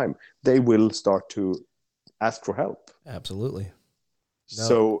same time, they will start to ask for help. Absolutely.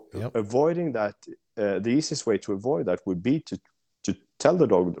 So avoiding that, the easiest way to avoid that would be to tell the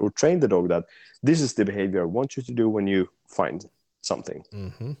dog or train the dog that this is the behavior I want you to do when you find something.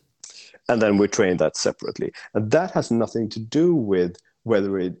 Mm-hmm. And then we train that separately. And that has nothing to do with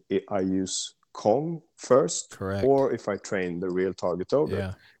whether I use Kong first. Correct. Or if I train the real target odor.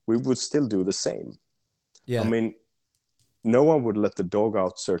 Yeah. We would still do the same. Yeah. I mean, no one would let the dog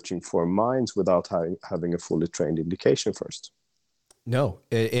out searching for mines without having a fully trained indication first. No,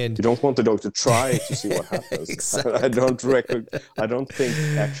 and you don't want the dog to try to see what happens. Exactly. I don't think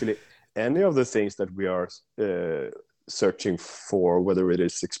actually any of the things that we are searching for, whether it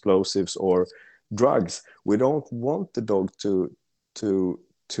is explosives or drugs, we don't want the dog to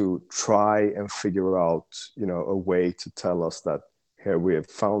try and figure out, a way to tell us that here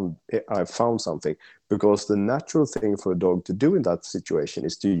I've found something, because the natural thing for a dog to do in that situation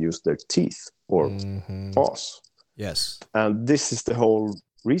is to use their teeth or paws. Yes. And this is the whole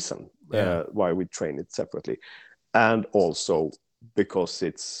reason Yeah. why we train it separately. And also because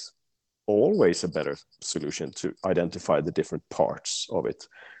it's always a better solution to identify the different parts of it.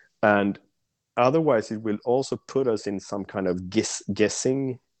 And otherwise, it will also put us in some kind of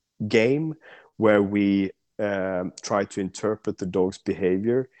guessing game where we try to interpret the dog's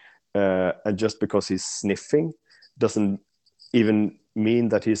behavior. And just because he's sniffing doesn't even mean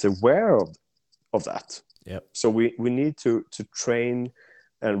that he's aware of that. Yep. So we need to train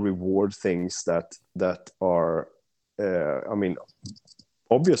and reward things that are,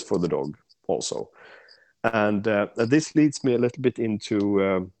 obvious for the dog also. And this leads me a little bit into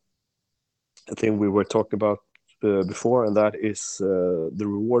a thing we were talking about before, and that is the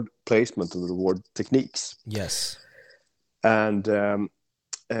reward placement and the reward techniques. Yes. And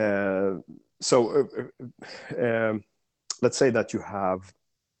let's say that you have.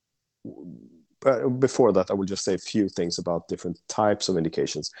 Before that, I will just say a few things about different types of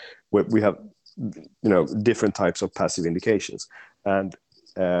indications. We have, different types of passive indications, and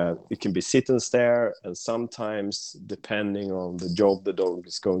it can be sit and stare, and sometimes, depending on the job the dog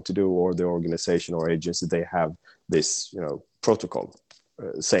is going to do or the organization or agency, they have this, protocol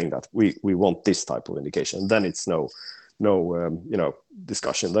saying that we want this type of indication. Then it's no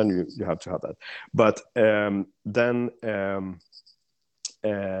discussion. Then you have to have that. But then.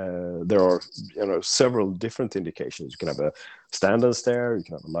 There are several different indications. You can have a stand and stare, you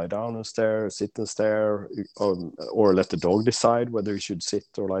can have a lie down and stare, sit and stare, or let the dog decide whether he should sit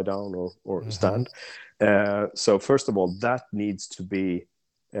or lie down or stand. So first of all, that needs to be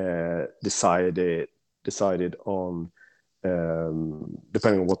decided on,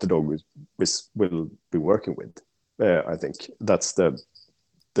 depending on what the dog will be working with. I think that's the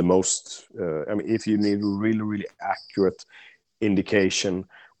most, if you need really, really accurate indication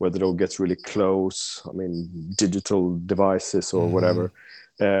where the dog gets really close, digital devices or whatever,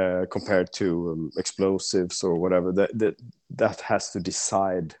 compared to explosives or whatever, that has to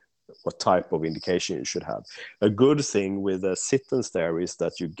decide what type of indication you should have. A good thing with a sit and stare is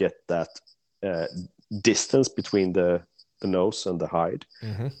that you get that distance between the nose and the hide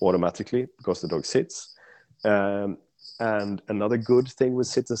automatically, because the dog sits. And another good thing with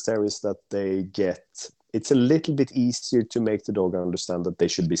sit and stare is that it's a little bit easier to make the dog understand that they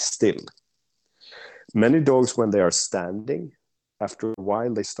should be still. Many dogs, when they are standing, after a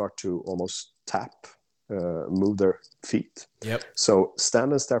while, they start to almost tap, move their feet. Yep. So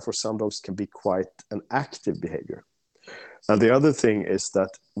stand and stare for some dogs can be quite an active behavior. And the other thing is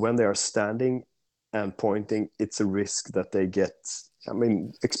that when they are standing and pointing, it's a risk that they get,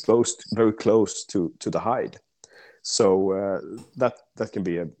 exposed very close to the hide. So that can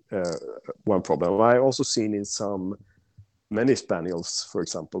be one problem. I also seen in many spaniels, for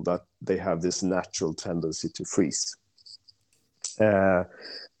example, that they have this natural tendency to freeze.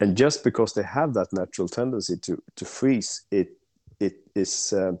 And just because they have that natural tendency to freeze, it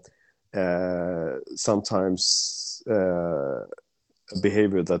is sometimes a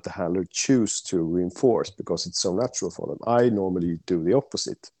behavior that the handler choose to reinforce because it's so natural for them. I normally do the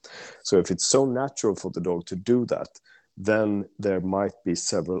opposite. So if it's so natural for the dog to do that, then there might be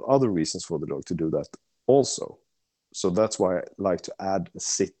several other reasons for the dog to do that also. So that's why I like to add a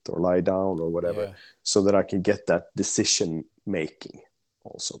sit or lie down or whatever, so that I can get that decision making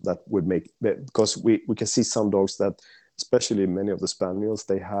also. That would make, because we can see some dogs that, especially many of the spaniels,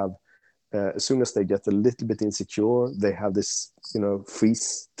 they have, as soon as they get a little bit insecure, they have this,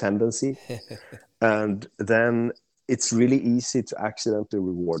 freeze tendency. And then it's really easy to accidentally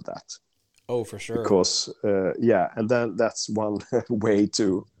reward that. Oh, for sure. Because, and then that's one way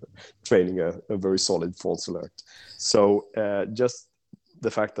to training a very solid false alert. So just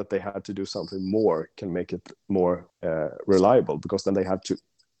the fact that they had to do something more can make it more reliable, because then they have to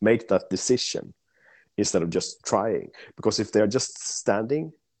make that decision instead of just trying. Because if they're just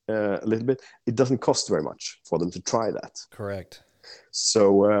standing a little bit, it doesn't cost very much for them to try that. Correct.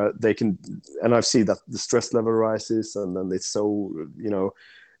 So they can, and I've seen that the stress level rises, and then it's so,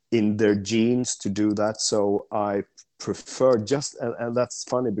 in their genes to do that. So I prefer and that's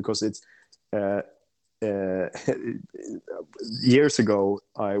funny, because it's years ago,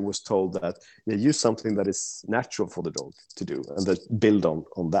 I was told that use something that is natural for the dog to do, and that build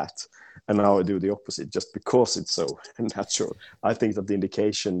on that. And now I do the opposite, just because it's so natural. I think that the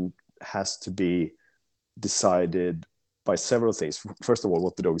indication has to be decided by several things. First of all,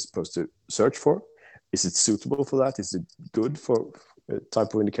 what the dog is supposed to search for. Is it suitable for that? Is it good for a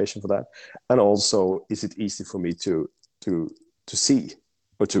type of indication for that? And also, is it easy for me to see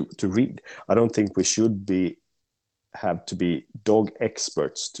or to read? I don't think we should have to be dog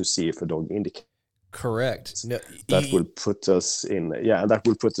experts to see if a dog indicates. Correct. No, that will put us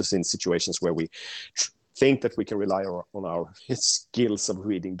in situations where we think that we can rely on our skills of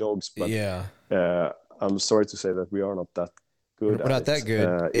reading dogs. But I'm sorry to say that we are not that good. We're not that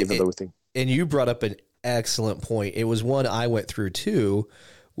good, even though we think. And you brought up an excellent point. It was one I went through too,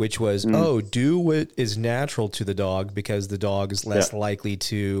 which was, do what is natural to the dog, because the dog is less likely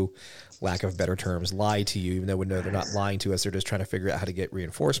to, lack of better terms, lie to you, even though we know they're not lying to us. They're just trying to figure out how to get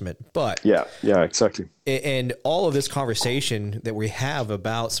reinforcement. But yeah, exactly. And all of this conversation that we have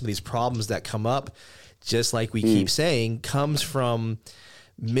about some of these problems that come up, just like we keep saying, comes from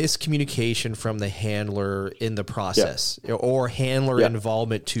miscommunication from the handler in the process, or handler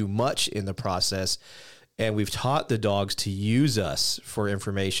involvement too much in the process. And we've taught the dogs to use us for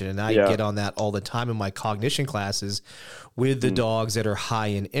information. And I get on that all the time in my cognition classes with the dogs that are high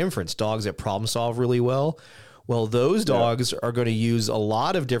in inference, dogs that problem solve really well. Well, those dogs are going to use a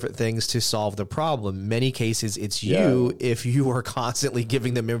lot of different things to solve the problem. In many cases, it's you if you are constantly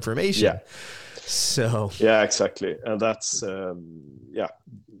giving them information. Yeah. So exactly. And that's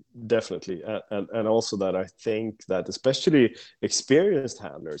definitely. And also that I think that especially experienced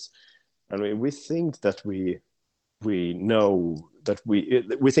handlers, I mean, we think that we know that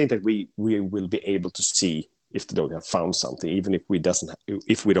we think that we will be able to see if the dog has found something, even if we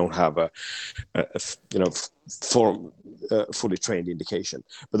don't have a fully trained indication.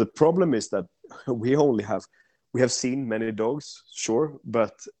 But the problem is that we have seen many dogs, sure,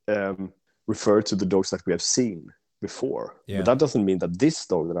 but refer to the dogs that we have seen before. But that doesn't mean that this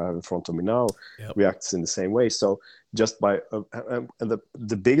dog that I have in front of me now reacts in the same way. So just by and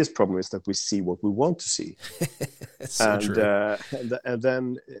the biggest problem is that we see what we want to see. So true. And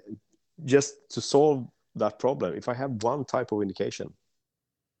then just to solve that problem, if I have one type of indication,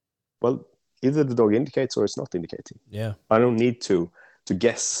 well, either the dog indicates or it's not indicating. I don't need to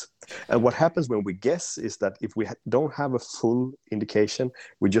guess. And what happens when we guess is that if we don't have a full indication,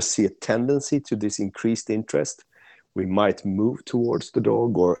 we just see a tendency to this increased interest. We might move towards the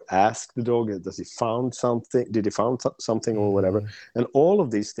dog or ask the dog, does he found something? Did he found something or whatever? And all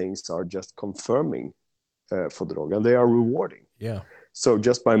of these things are just confirming for the dog, and they are rewarding. So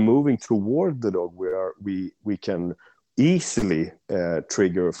just by moving toward the dog, we can easily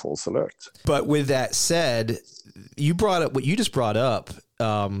trigger a false alert. But with that said, you brought up what you just brought up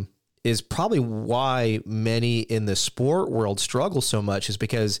is probably why many in the sport world struggle so much, is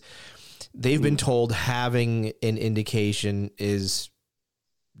because they've been told having an indication is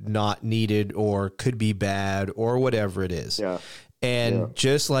not needed or could be bad or whatever it is. And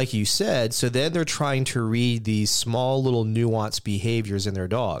just like you said, so then they're trying to read these small little nuanced behaviors in their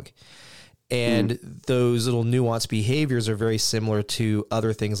dog. And those little nuanced behaviors are very similar to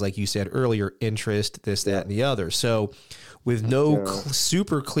other things, like you said earlier, interest, this, that, and the other. So with no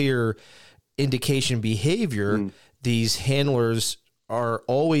super clear indication behavior, these handlers are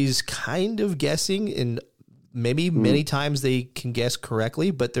always kind of guessing, and maybe many times they can guess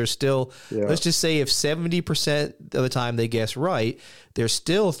correctly, but they're still, let's just say if 70% of the time they guess right, there's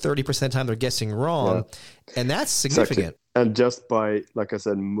still 30% of the time they're guessing wrong. And that's significant. Exactly. And just by, like I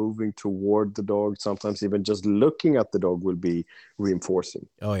said, moving toward the dog, sometimes even just looking at the dog will be reinforcing.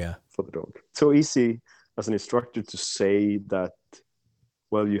 For the dog. So easy as an instructor to say that,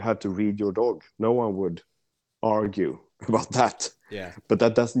 well, you had to read your dog. No one would argue about that. But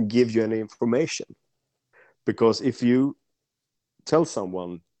that doesn't give you any information. Because if you tell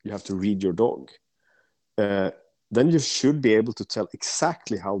someone you have to read your dog, then you should be able to tell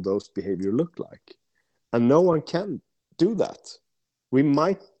exactly how those behaviors look like. And no one can do that. We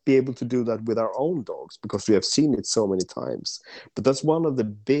might be able to do that with our own dogs because we have seen it so many times. But that's one of the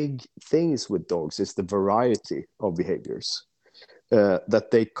big things with dogs, is the variety of behaviors.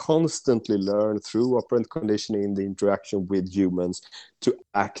 That they constantly learn through operant conditioning, the interaction with humans, to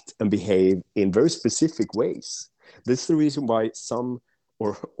act and behave in very specific ways. This is the reason why some,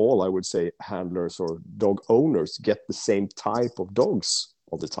 or all, I would say, handlers or dog owners get the same type of dogs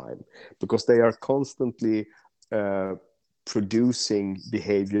all the time, because they are constantly producing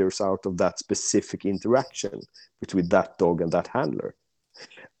behaviors out of that specific interaction between that dog and that handler.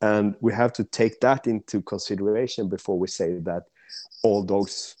 And we have to take that into consideration before we say that all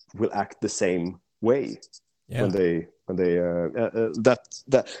dogs will act the same way when they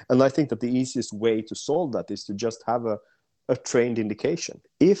that and I think that the easiest way to solve that is to just have a trained indication.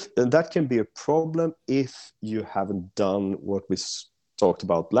 If and that can be a problem if you haven't done what we talked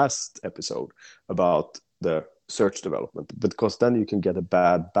about last episode about the search development, because then you can get a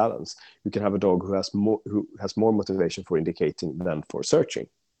bad balance. You can have a dog who has more motivation for indicating than for searching.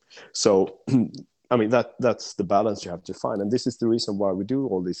 So I mean that's the balance you have to find, and this is the reason why we do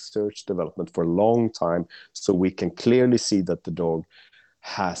all this search development for a long time, so we can clearly see that the dog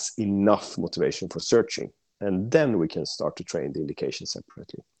has enough motivation for searching, and then we can start to train the indication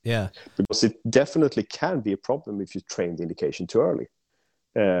separately. Yeah, because it definitely can be a problem if you train the indication too early,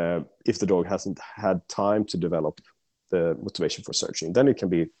 if the dog hasn't had time to develop the motivation for searching, then it can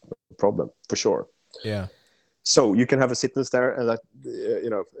be a problem for sure. Yeah. So you can have a sit and stare, and that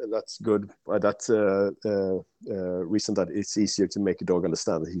that's good. That's reason that it's easier to make a dog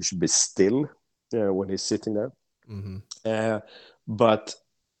understand that he should be still when he's sitting there. Mm-hmm. But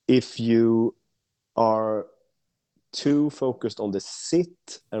if you are too focused on the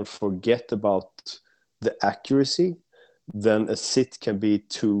sit and forget about the accuracy, then a sit can be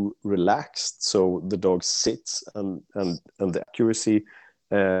too relaxed. So the dog sits and the accuracy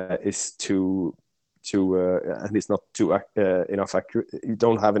is too and it's not too enough accurate. You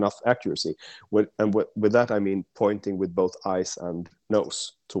don't have enough accuracy. With that I mean pointing with both eyes and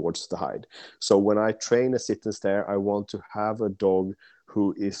nose towards the hide. So when I train a sit and stare, I want to have a dog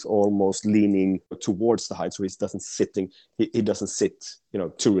who is almost leaning towards the hide, so he doesn't sit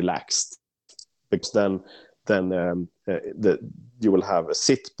too relaxed, because then you will have a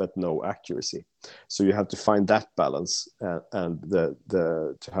sit but no accuracy. So you have to find that balance, and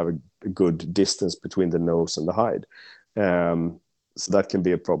to have a good distance between the nose and the hide. So that can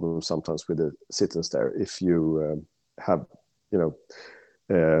be a problem sometimes with the sit and stare if you have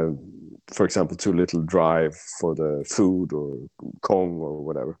for example too little drive for the food or Kong or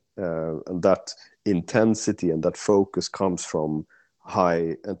whatever, and that intensity and that focus comes from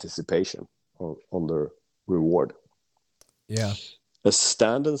high anticipation on the reward. Yeah. A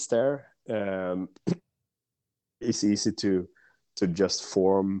stand and stare is easy to just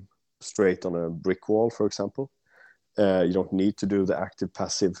form straight on a brick wall, for example. You don't need to do the active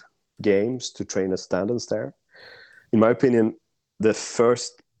passive games to train a stand and stare. In my opinion, the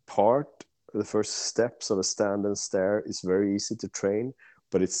first steps of a stand and stare is very easy to train,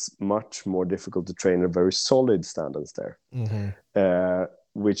 but it's much more difficult to train a very solid stand and stare. Mm-hmm.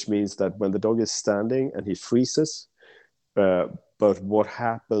 Which means that when the dog is standing and he freezes, but what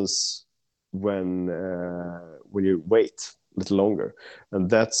happens when you wait a little longer, and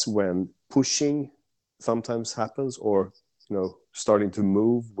that's when pushing sometimes happens, or starting to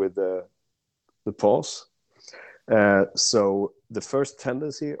move with the paws. So the first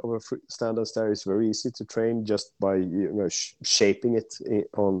tendency of a stand and stare is very easy to train just by shaping it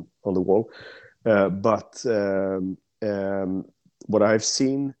on the wall. But what I've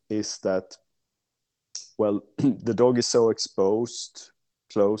seen is that, well, the dog is so exposed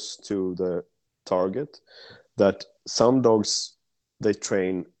close to the target that some dogs, they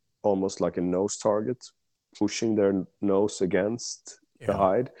train almost like a nose target, pushing their nose against the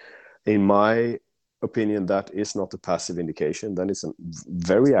hide. In my opinion, that is not a passive indication. Then it's a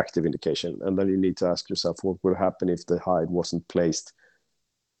very active indication, and then you need to ask yourself what would happen if the hide wasn't placed.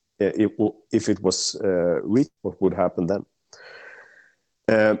 If it was reached, what would happen then?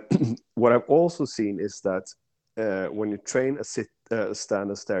 What I've also seen is that when you train a stand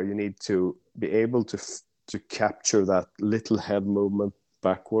and stare, you need to be able to capture that little head movement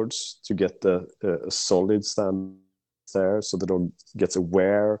backwards to get a solid stand stare, so the dog gets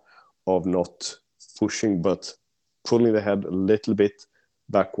aware of not pushing but pulling the head a little bit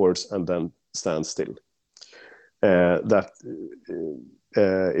backwards and then stand still. That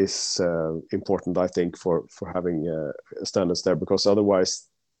is important, I think, for having a stand and stare, because otherwise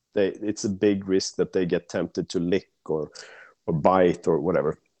it's a big risk that they get tempted to lick or bite or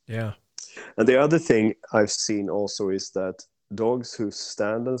whatever. Yeah. And the other thing I've seen also is that dogs who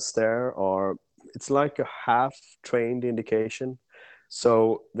stand and stare it's like a half trained indication.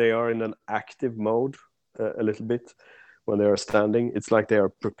 So they are in an active mode a little bit when they are standing. It's like they are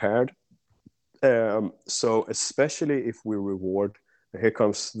prepared. So especially if we reward, here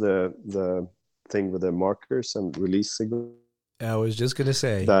comes the thing with the markers and release signal. I was just going to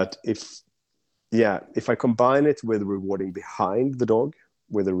say that if I combine it with rewarding behind the dog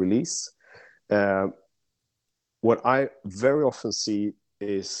with a release, what I very often see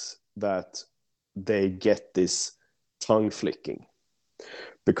is that they get this tongue flicking.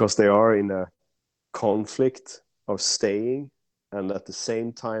 because they are in a conflict of staying and at the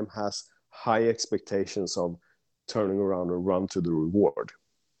same time has high expectations of turning around and run to the reward.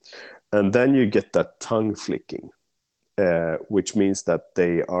 And then you get that tongue flicking, which means that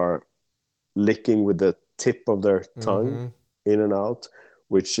they are licking with the tip of their tongue in and out,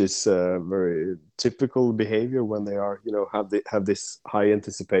 which is a very typical behavior when they are, have this high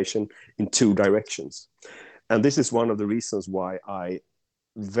anticipation in two directions. And this is one of the reasons why I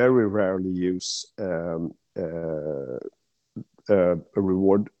very rarely use a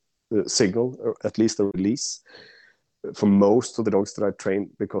reward signal, or at least a release, for most of the dogs that I train,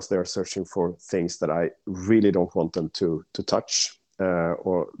 because they are searching for things that I really don't want them to touch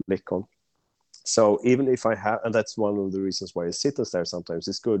or lick on. So even if I have, and that's one of the reasons why I sit us there sometimes,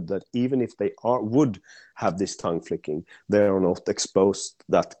 it's good that even if they would have this tongue flicking, they are not exposed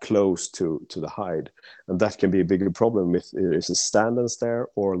that close to the hide. And that can be a bigger problem if there is a standance there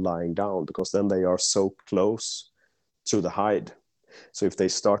or lying down, because then they are so close to the hide. So if they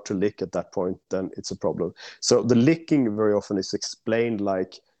start to lick at that point, then it's a problem. So the licking very often is explained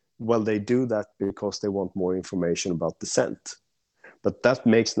like, well, they do that because they want more information about the scent. But that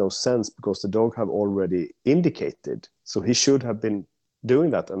makes no sense, because the dog have already indicated. So he should have been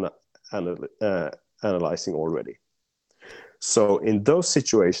doing that and analyzing already. So in those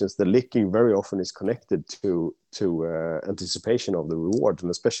situations, the licking very often is connected to anticipation of the reward,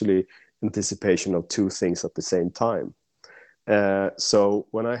 and especially anticipation of two things at the same time. So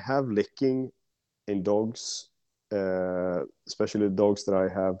when I have licking in dogs, especially dogs that I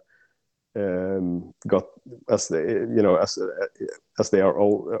have got as they are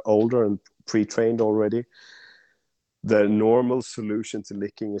older and pre-trained already, the normal solution to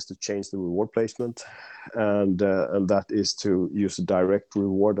licking is to change the reward placement, and that is to use a direct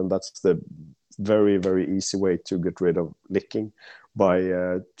reward, and that's the very, very easy way to get rid of licking,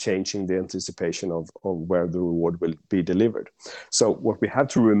 by changing the anticipation of where the reward will be delivered. So what we have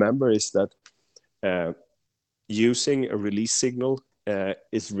to remember is that using a release signal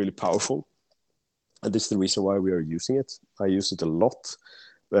is really powerful, and this is the reason why we are using it. I use it a lot,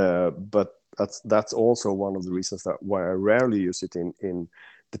 but that's also one of the reasons that why I rarely use it in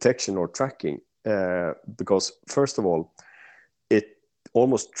detection or tracking, because first of all, it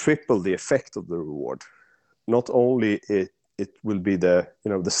almost tripled the effect of the reward. Not only it will be the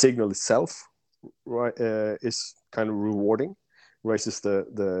signal itself, right, is kind of rewarding, raises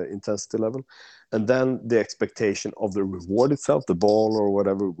the intensity level, and then the expectation of the reward itself, the ball or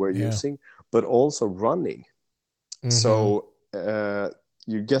whatever we're using, but also running. So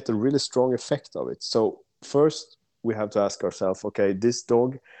you get a really strong effect of it. So first we have to ask ourselves, okay, this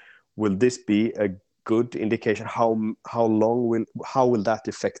dog, will this be a good indication? How will that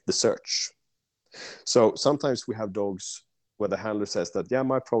affect the search? So sometimes we have dogs where the handler says that, yeah,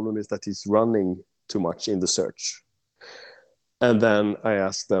 my problem is that he's running too much in the search. And then I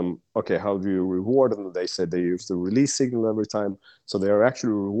ask them, okay, how do you reward them? They say they use the release signal every time. So they are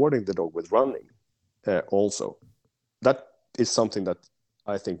actually rewarding the dog with running also. That is something that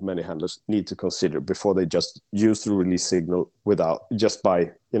I think many handlers need to consider before they just use the release signal without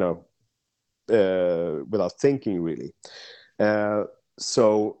thinking really.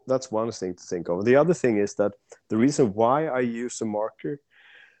 So that's one thing to think of. The other thing is that the reason why I use a marker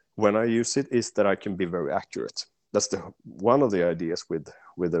when I use it is that I can be very accurate. That's one of the ideas with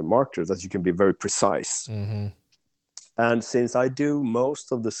a marker, that you can be very precise. And since I do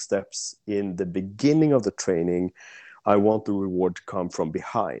most of the steps in the beginning of the training, I want the reward to come from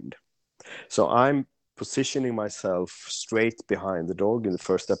behind. So I'm positioning myself straight behind the dog in the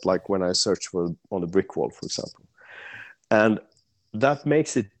first step, like when I search on the brick wall, for example. And that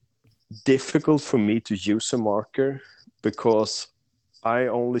makes it difficult for me to use a marker, because I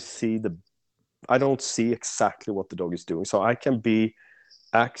don't see exactly what the dog is doing. So I can be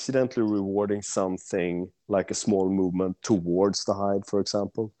accidentally rewarding something like a small movement towards the hide, for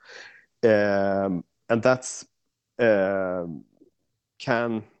example. And that's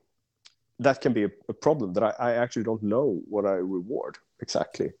can be a problem, that I actually don't know what I reward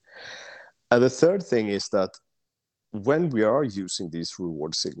exactly. And the third thing is that when we are using these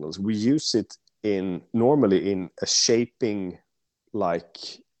reward signals, we use it normally in a shaping like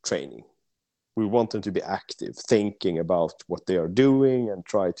training. We want them to be active, thinking about what they are doing, and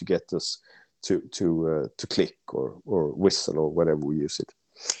try to get us to click or whistle or whatever we use it.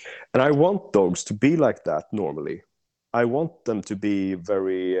 And I want dogs to be like that normally. I want them to be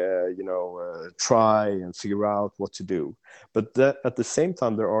very, try and figure out what to do. But at the same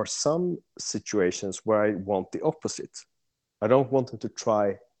time, there are some situations where I want the opposite. I don't want them to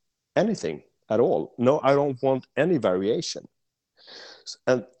try anything at all. No, I don't want any variation.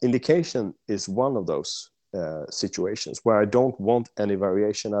 And indication is one of those situations where I don't want any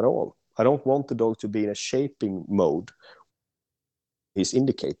variation at all. I don't want the dog to be in a shaping mode he's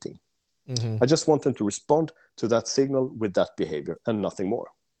indicating. Mm-hmm. I just want them to respond to that signal with that behavior and nothing more.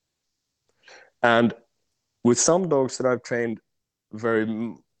 And with some dogs that I've trained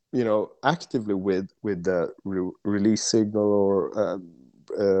very, actively with the release signal or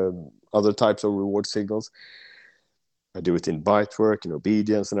other types of reward signals, I do it in bite work, in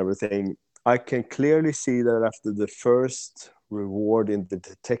obedience and everything. I can clearly see that after the first reward in the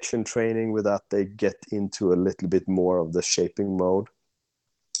detection training with that, they get into a little bit more of the shaping mode.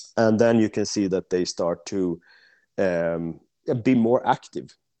 And then you can see that they start to be more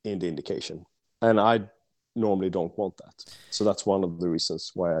active in the indication. And I normally don't want that. So that's one of the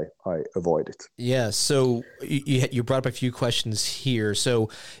reasons why I avoid it. Yeah. So you brought up a few questions here. So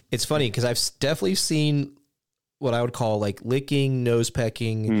it's funny because I've definitely seen what I would call like licking, nose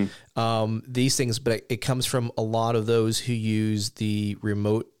pecking, these things, but it comes from a lot of those who use the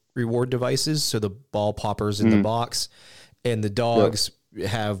remote reward devices. So the ball poppers in the box, and the dogs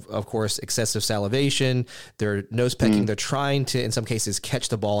have, of course, excessive salivation. They're nose pecking. They're trying to, in some cases, catch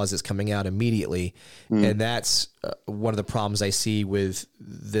the ball as it's coming out immediately. And that's one of the problems I see with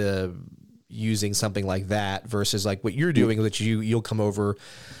the using something like that versus like what you're doing, that you'll come over,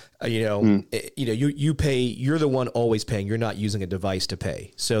 you pay, you're the one always paying. You're not using a device to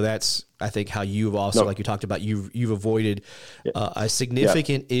pay. So that's, I think, how you've also, like you talked about, you've avoided a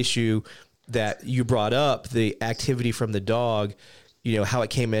significant issue that you brought up, the activity from the dog, how it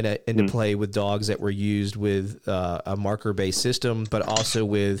came into play with dogs that were used with a marker-based system, but also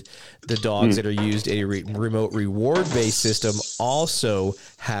with the dogs that are used a remote reward-based system also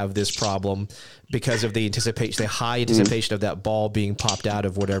have this problem because of the anticipation, the high anticipation of that ball being popped out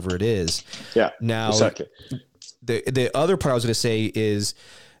of whatever it is. Yeah. Now, exactly. The other part I was going to say is,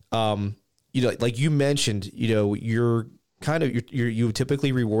 like you mentioned, you're kind of you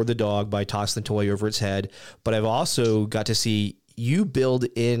typically reward the dog by tossing the toy over its head, but I've also got to see you build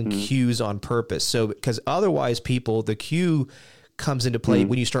in cues on purpose. So, because otherwise the cue comes into play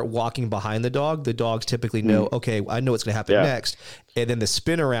when you start walking behind the dog. The dogs typically know, okay, I know what's going to happen next. And then the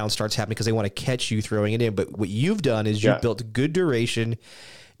spin around starts happening because they want to catch you throwing it in. But what you've done is you've built good duration.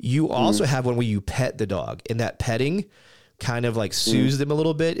 You also have one where you pet the dog, and that petting kind of like soothes them a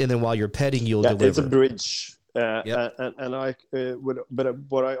little bit. And then while you're petting, you'll deliver. It's a bridge. And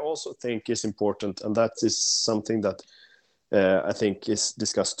what I also think is important, and that is something that I think is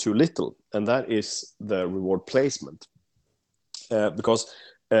discussed too little, and that is the reward placement. Because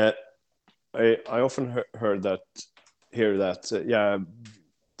I often heard that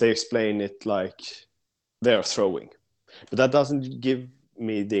they explain it like they are throwing, but that doesn't give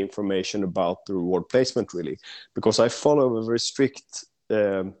me the information about the reward placement really, because I follow a very strict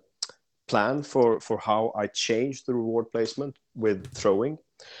plan for how I change the reward placement with throwing.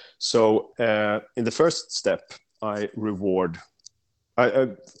 So in the first step, I reward.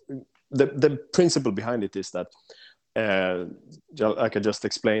 The principle behind it is that, like I just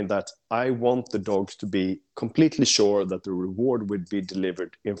explained, that I want the dogs to be completely sure that the reward would be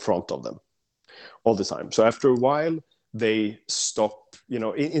delivered in front of them all the time. So after a while, they stop.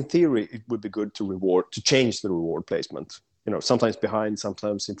 In theory, it would be good to change the reward placement. Sometimes behind,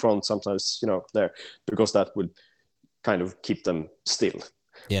 sometimes in front, sometimes there, because that would kind of keep them still.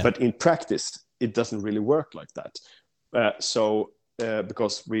 Yeah. But in practice, it doesn't really work like that.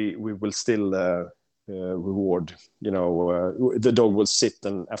 Because we will still reward, the dog will sit,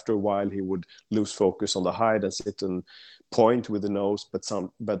 and after a while he would lose focus on the hide and sit and point with the nose, but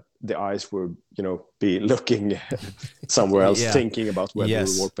the eyes would, be looking somewhere else, thinking about where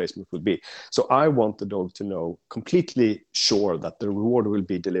the reward placement would be. So I want the dog to know completely sure that the reward will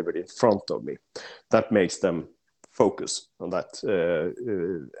be delivered in front of me. That makes them focus on that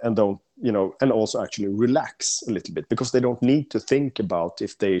and don't, and also actually relax a little bit, because they don't need to think about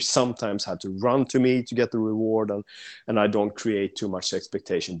if they sometimes had to run to me to get the reward, and I don't create too much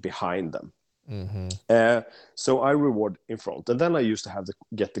expectation behind them. So I reward in front, and then I used to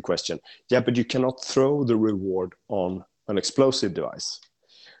get the question, but you cannot throw the reward on an explosive device,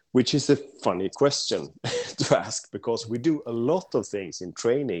 which is a funny question to ask, because we do a lot of things in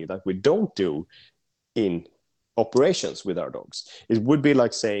training that we don't do in operations with our dogs. It would be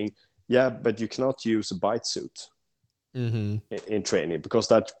like saying, but you cannot use a bite suit in training, because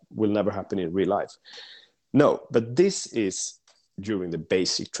that will never happen in real life. No, but this is during the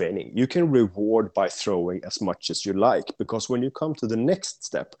basic training. You can reward by throwing as much as you like, because when you come to the next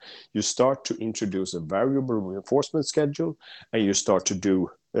step, you start to introduce a variable reinforcement schedule, and you start to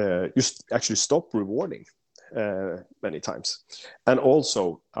do, you actually stop rewarding many times. And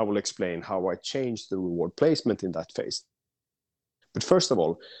also, I will explain how I changed the reward placement in that phase. But first of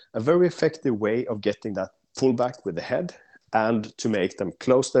all, a very effective way of getting that pullback with the head and to make them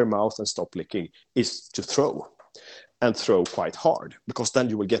close their mouth and stop licking is to throw, and throw quite hard, because then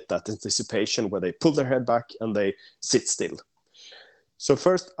you will get that anticipation where they pull their head back and they sit still. So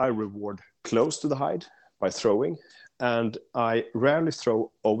first I reward close to the hide by throwing, and I rarely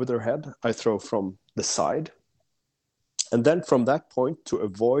throw over their head. I throw from the side. And then from that point, to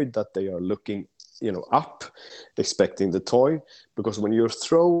avoid that they are looking, up, expecting the toy, because when you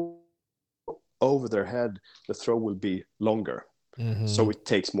throw over their head, the throw will be longer. Mm-hmm. So it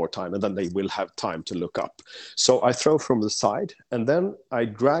takes more time, and then they will have time to look up. So I throw from the side, and then I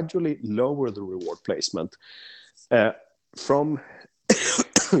gradually lower the reward placement from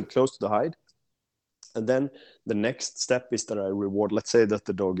close to the hide. And then the next step is that I reward, let's say that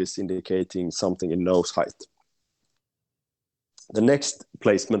the dog is indicating something in nose height. The next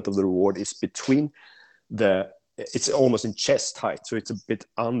placement of the reward is between it's almost in chest height, so it's a bit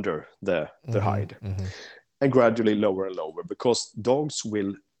under the hide. Mm-hmm. And gradually lower and lower, because dogs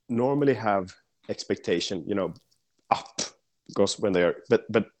will normally have expectation, up, because when they are,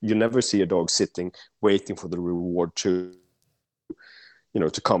 but you never see a dog sitting waiting for the reward to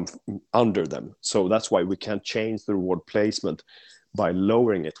come under them. So that's why we can't change the reward placement by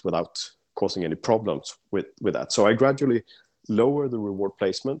lowering it without causing any problems with that. So I gradually lower the reward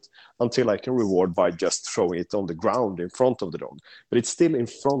placement until I can reward by just throwing it on the ground in front of the dog, but it's still in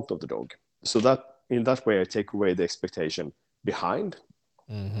front of the dog. So that in that way, I take away the expectation behind.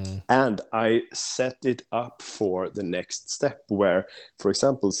 Mm-hmm. And I set it up for the next step where, for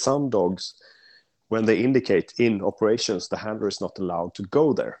example, some dogs, when they indicate in operations, the handler is not allowed to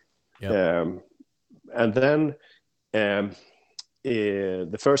go there. Yep. And then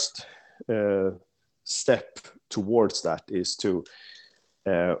the first step towards that is to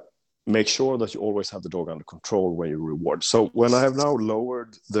make sure that you always have the dog under control when you reward. So when I have now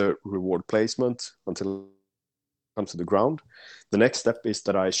lowered the reward placement until it comes to the ground, the next step is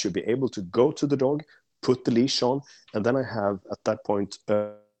that I should be able to go to the dog, put the leash on, and then I have at that point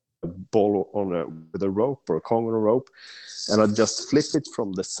a ball with a rope or a Kong on a rope, and I just flip it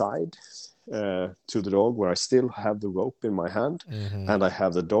from the side to the dog where I still have the rope in my hand, mm-hmm. and I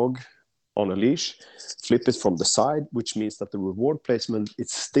have the dog on a leash, flip it from the side, which means that the reward placement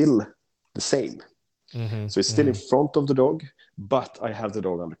is still the same. Mm-hmm. So it's still in front of the dog, but I have the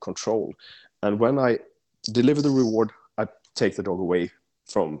dog under control. And when I deliver the reward, I take the dog away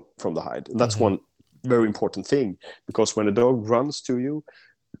from the hide. And that's one very important thing, because when a dog runs to you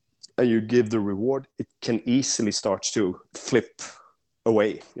and you give the reward, it can easily start to flip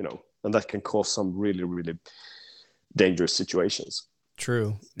away, and that can cause some really, really dangerous situations.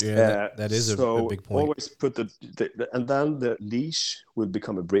 True. Yeah, that is a big point. Always put and then the leash will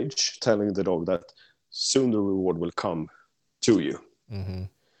become a bridge, telling the dog that soon the reward will come to you. Mm-hmm.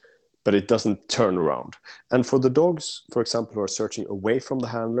 But it doesn't turn around. And for the dogs, for example, who are searching away from the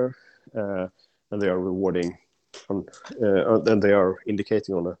handler, and they are rewarding, and they are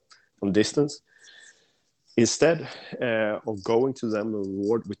indicating on distance, instead of going to them and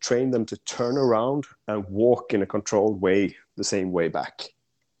reward, we train them to turn around and walk in a controlled way, the same way back.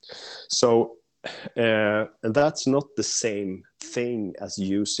 So, and that's not the same thing as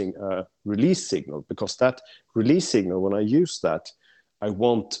using a release signal, because that release signal, when I use that, I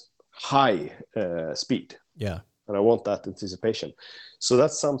want high speed. Yeah. And I want that anticipation. So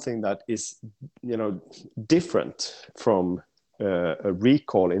that's something that is, different from a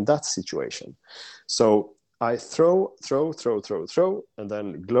recall in that situation. So I throw, and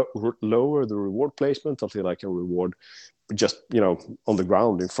then lower the reward placement until I can reward just, on the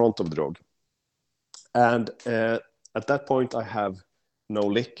ground in front of the dog. And at that point, I have no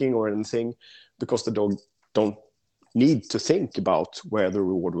licking or anything, because the dog don't need to think about where the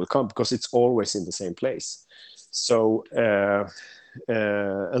reward will come, because it's always in the same place. So,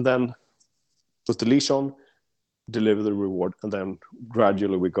 and then put the leash on, deliver the reward, and then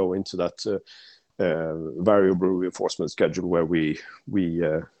gradually we go into that variable reinforcement schedule where we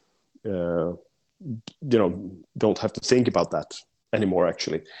don't have to think about that anymore,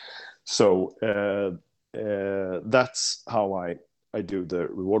 actually. So that's how I do the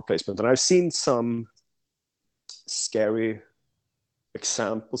reward placement. And I've seen some scary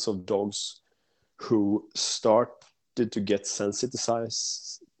examples of dogs who started to get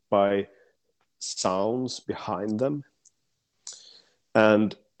sensitized by sounds behind them.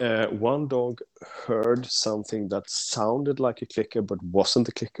 And one dog heard something that sounded like a clicker but wasn't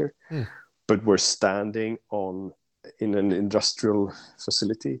a clicker, but were standing on in an industrial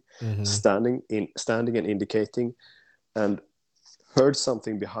facility, standing and indicating, and heard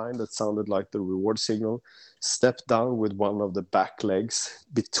something behind that sounded like the reward signal, stepped down with one of the back legs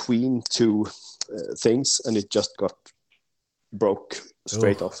between two things, and it just broke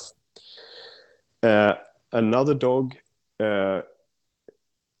straight off. Another dog that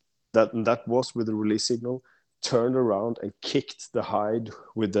was with the release signal turned around and kicked the hide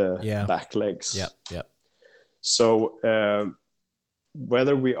with the back legs. Yep. So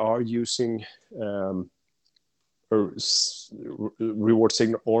whether we are using a reward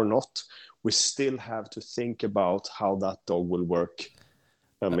signal or not, we still have to think about how that dog will work.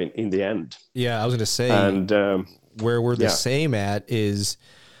 I mean, in the end. Yeah, I was going to say, and where we're the same at is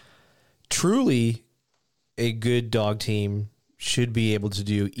truly a good dog team should be able to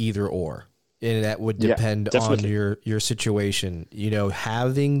do either or. And that would depend on your situation. You know,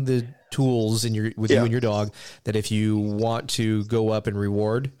 having the tools in you and your dog, that if you want to go up and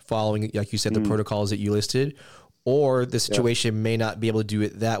reward following, like you said, the protocols that you listed, or the situation may not be able to do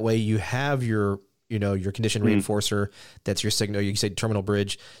it that way, you have your condition reinforcer, that's your signal, you say terminal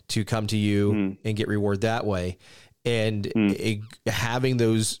bridge, to come to you and get reward that way. And having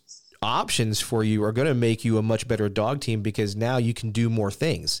those options for you are going to make you a much better dog team, because now you can do more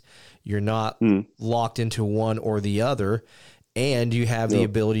things. You're not locked into one or the other, and you have the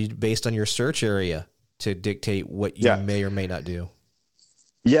ability, based on your search area, to dictate what you may or may not do.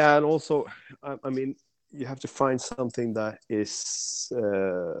 Yeah, and also, I mean, you have to find something that is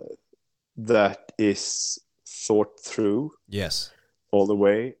thought through. Yes, all the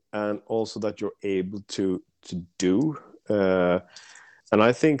way, and also that you're able to do. And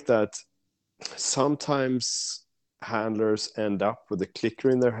I think that sometimes handlers end up with a clicker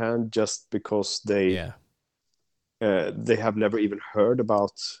in their hand just because they have never even heard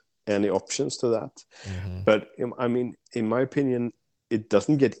about any options to that. But I mean, in my opinion, it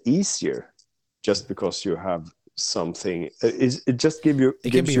doesn't get easier just because you have something. It just gives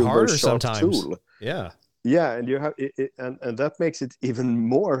you harder a very sharp sometimes. tool. Yeah, and you have it, and that makes it even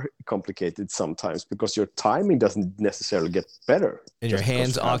more complicated sometimes, because your timing doesn't necessarily get better, and your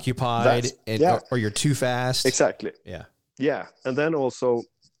hands occupied, or you're too fast. Exactly. Yeah. And then also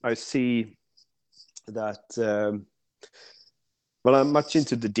I see that. Well, I'm much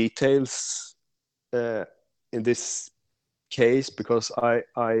into the details in this case, because I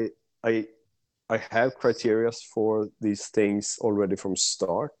have criteria for these things already from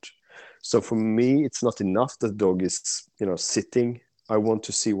start. So for me, it's not enough that the dog is, sitting. I want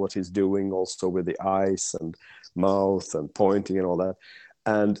to see what he's doing also with the eyes and mouth and pointing and all that.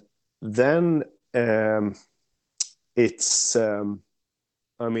 And then it's, I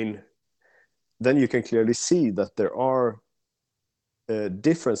mean, then you can clearly see that there are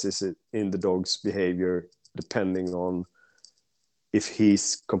differences in the dog's behavior depending on if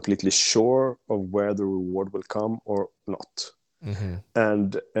he's completely sure of where the reward will come or not.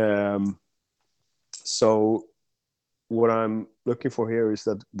 And so what I'm looking for here is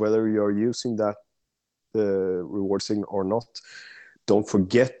that whether you're using that reward signal or not, don't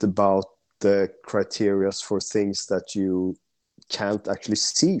forget about the criteria for things that you can't actually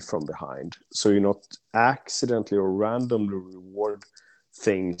see from behind. So you're not accidentally or randomly reward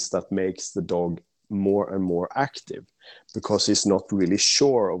things that makes the dog more and more active, because he's not really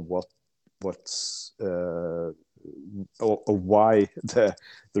sure of what's or why the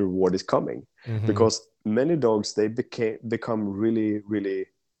reward is coming. Because many dogs, they become really, really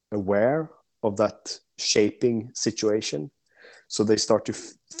aware of that shaping situation, so they start to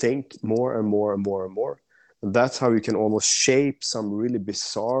think more and more and more and more, and that's how you can almost shape some really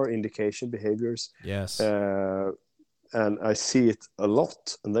bizarre indication behaviors. Yes. And I see it a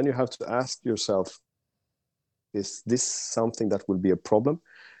lot, and then you have to ask yourself, is this something that will be a problem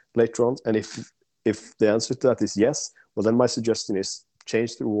later on? And if the answer to that is yes, well, then my suggestion is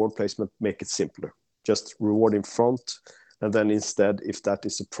change the reward placement, make it simpler. Just reward in front, and then instead, if that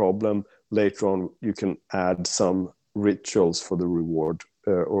is a problem, later on, you can add some rituals for the reward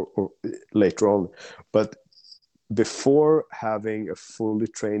or later on. But before having a fully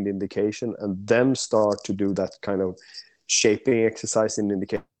trained indication and then start to do that kind of shaping exercise in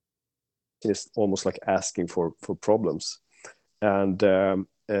indication is almost like asking for problems. And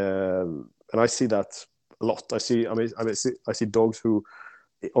I see that a lot. I see dogs who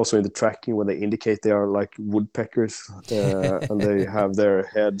also in the tracking, when they indicate, they are like woodpeckers, and they have their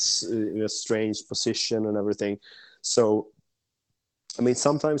heads in a strange position and everything. So, I mean,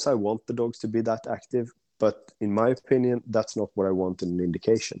 sometimes I want the dogs to be that active, but in my opinion, that's not what I want in an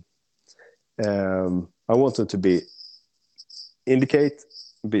indication. I want them to indicate,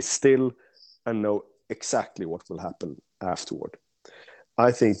 be still, and know exactly what will happen afterward.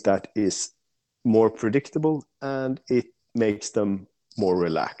 I think that is more predictable, and it makes them more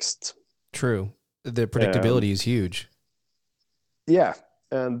relaxed. True. The predictability is huge. Yeah,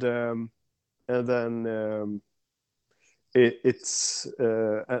 and then it's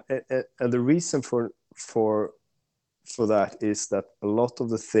and the reason for that is that a lot of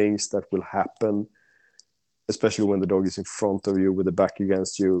the things that will happen, especially when the dog is in front of you with the back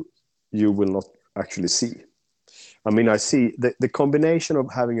against you, you will not actually see. I mean, I see the combination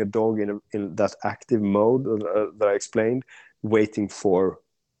of having a dog in that active mode that I explained, waiting for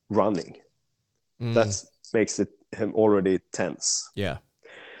running. That makes him already tense. Yeah.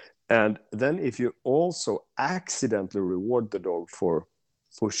 And then if you also accidentally reward the dog for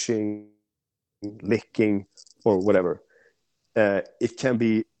pushing, licking, or whatever, it can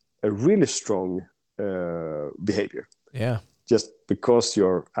be a really strong behavior. Yeah. Just because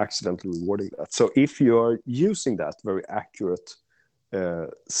you're accidentally rewarding that. So if you're using that very accurate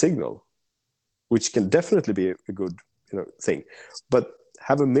signal, which can definitely be a good thing, but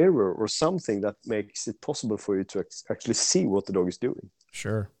have a mirror or something that makes it possible for you to actually see what the dog is doing.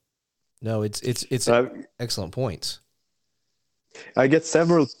 Sure. No, it's excellent points. I get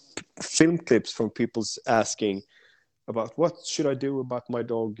several film clips from people asking about what should I do about my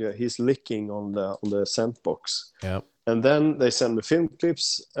dog. He's licking on the scent box. Yeah. And then they send the film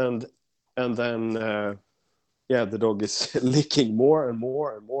clips, and then the dog is licking more and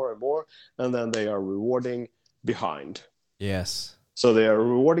more and more and more, and then they are rewarding behind. Yes. So they are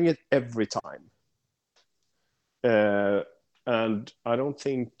rewarding it every time. And I don't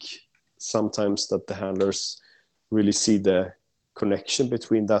think sometimes that the handlers really see the connection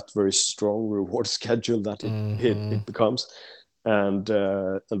between that very strong reward schedule that it becomes, and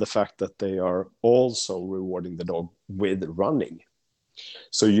the fact that they are also rewarding the dog with running.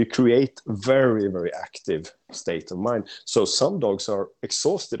 So you create very, very active state of mind. So some dogs are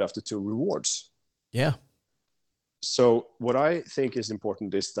exhausted after 2 rewards. Yeah. So what I think is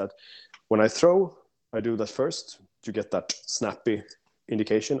important is that when I throw, I do that first to get that snappy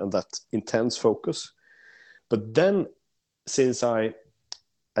indication and that intense focus. But then, since I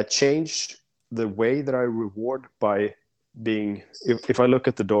change the way that I reward by being, if I look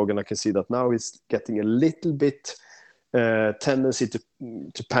at the dog and I can see that now it's getting a little bit tendency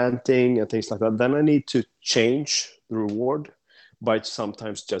to panting and things like that, then I need to change the reward by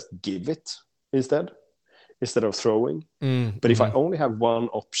sometimes just give it instead of throwing. But if I only have one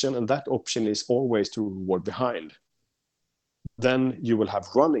option, and that option is always to reward behind, then you will have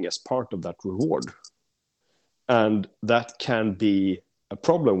running as part of that reward. And that can be a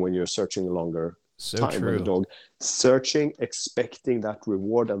problem when you're searching a longer time with the dog. Searching, expecting that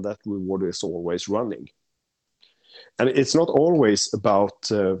reward, and that reward is always running. And it's not always about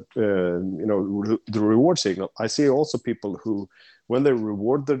the reward signal. I see also people who, when they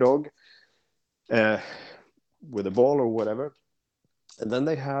reward the dog with a ball or whatever, and then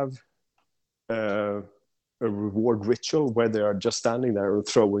they have a reward ritual where they are just standing there and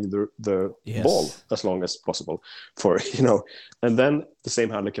throwing the ball as long as possible and then the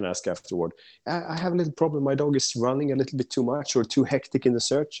same handler can ask afterward, I have a little problem, my dog is running a little bit too much or too hectic in the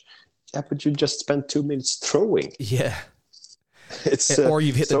search. Yeah, but you just spent 2 minutes throwing. Yeah. Or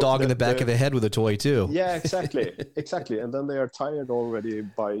you've hit the dog in the back of the head with a toy too. Yeah, exactly. And then they are tired already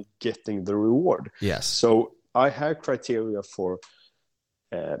by getting the reward. Yes. So I have criteria for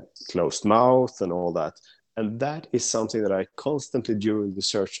closed mouth and all that. And that is something that I constantly during the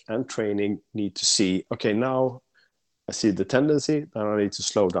search and training need to see. Okay, now I see the tendency, then I need to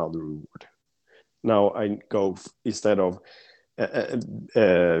slow down the reward. Now I go, instead of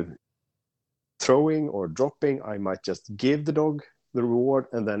throwing or dropping, I might just give the dog the reward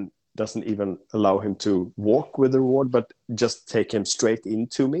and then doesn't even allow him to walk with the reward, but just take him straight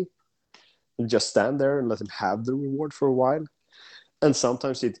into me and just stand there and let him have the reward for a while. And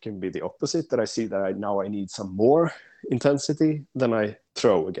sometimes it can be the opposite, that I see that I need some more intensity, then I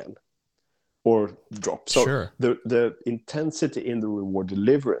throw again or drop. So the intensity in the reward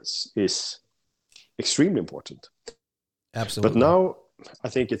deliverance is extremely important. Absolutely. But now I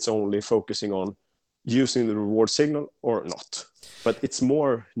think it's only focusing on using the reward signal or not. But it's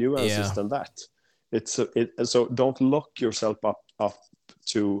more nuances than that. So don't lock yourself up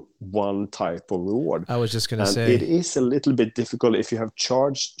to one type of reward. I was just going to say, it is a little bit difficult if you have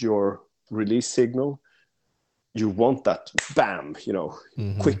charged your release signal. You want that bam,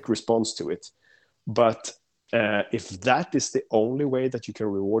 quick response to it. But if that is the only way that you can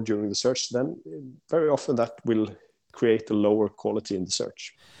reward during the search, then very often that will create a lower quality in the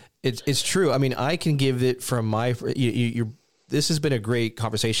search. It's true. I mean, I can give it from my, you're this has been a great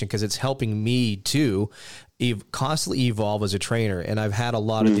conversation because it's helping me to constantly evolve as a trainer. And I've had a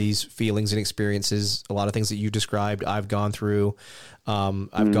lot of these feelings and experiences, a lot of things that you described, I've gone through.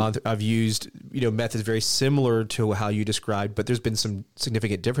 I've used, methods very similar to how you described, but there's been some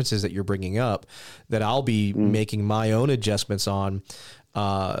significant differences that you're bringing up that I'll be making my own adjustments on.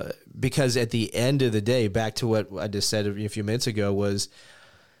 Because at the end of the day, back to what I just said a few minutes ago, was,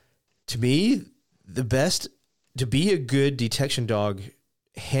 to me, the best to be a good detection dog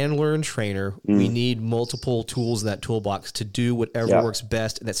handler and trainer, we need multiple tools in that toolbox to do whatever works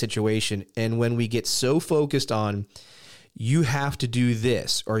best in that situation. And when we get so focused on, you have to do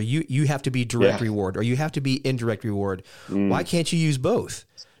this, or you have to be direct reward, or you have to be indirect reward, why can't you use both?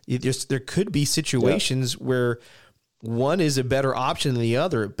 There could be situations where one is a better option than the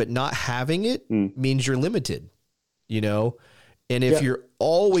other, but not having it means you're limited, And if you're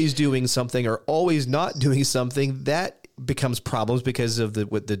always doing something or always not doing something, that becomes problems because of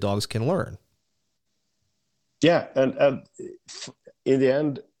what the dogs can learn. Yeah, and in the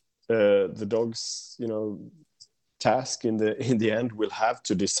end, the dog's task in the end will have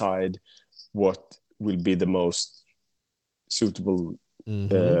to decide what will be the most suitable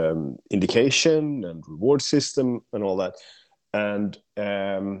indication and reward system and all that. And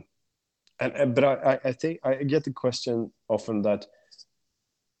but I think I get the question often that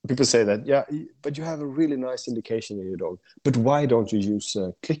people say that, but you have a really nice indication in your dog, but why don't you use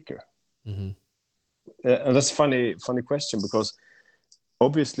a clicker? And that's a funny question, because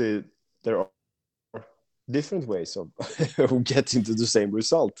obviously there are different ways of getting to the same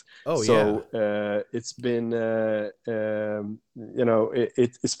result. It's been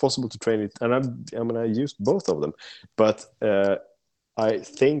it's possible to train it, and I used both of them, but I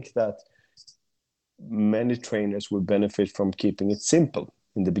think that many trainers will benefit from keeping it simple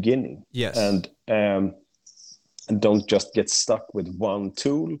in the beginning. Yes. And don't just get stuck with one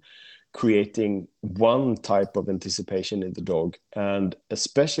tool, creating one type of anticipation in the dog, and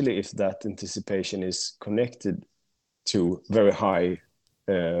especially if that anticipation is connected to very high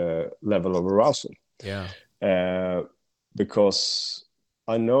level of arousal. Because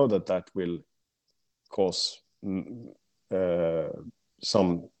I know that will cause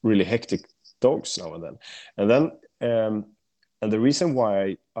some really hectic dogs now and then. And the reason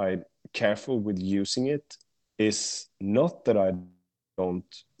why I'm careful with using it is not that I don't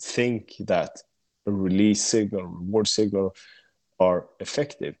think that a release signal, reward signal are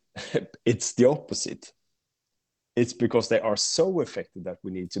effective. It's the opposite. It's because they are so effective that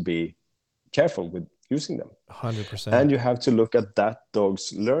we need to be careful with using them. 100%. And you have to look at that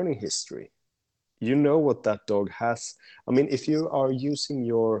dog's learning history. You know what that dog has. I mean, if you are using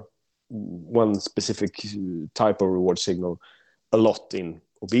your one specific type of reward signal a lot in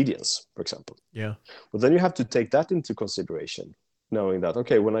obedience, for example. Yeah. Well, then you have to take that into consideration, knowing that,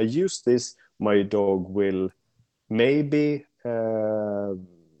 okay, when I use this, my dog will maybe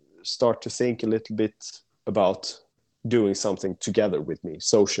start to think a little bit about doing something together with me,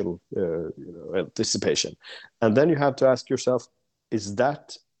 social anticipation. And then you have to ask yourself, is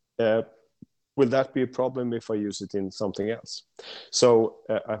that will that be a problem if I use it in something else? So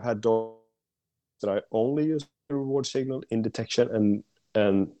I've had dogs that I only use the reward signal in detection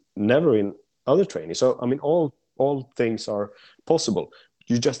and never in other training. So I mean, all things are possible.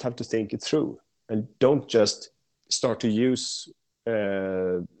 You just have to think it through, and don't just start to use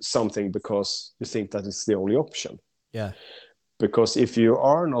something because you think that it's the only option. Yeah. Because if you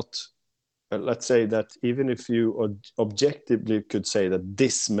are not, let's say that even if you objectively could say that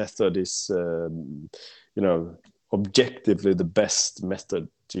this method is, objectively the best method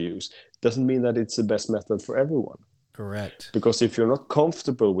to use, doesn't mean that it's the best method for everyone. Correct. Because if you're not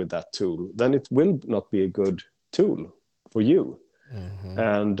comfortable with that tool, then it will not be a good tool for you.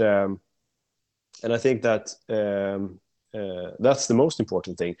 And I think that that's the most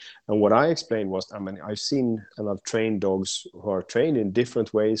important thing. And what I explained was, I mean, I've seen and I've trained dogs who are trained in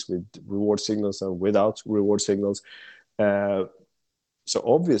different ways with reward signals and without reward signals. So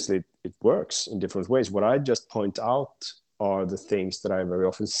obviously it works in different ways. What I just point out are the things that I very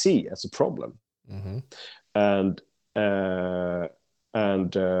often see as a problem, and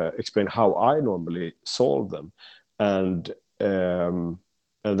explain how I normally solve them. And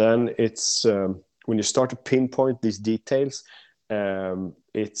then it's when you start to pinpoint these details,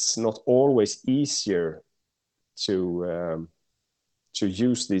 it's not always easier to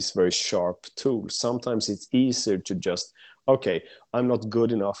use these very sharp tools. Sometimes it's easier to just, okay, I'm not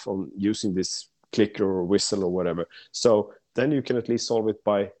good enough on using this clicker or whistle or whatever. So then you can at least solve it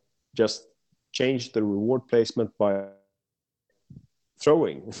by just change the reward placement by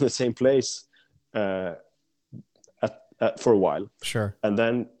throwing in the same place at for a while. Sure. And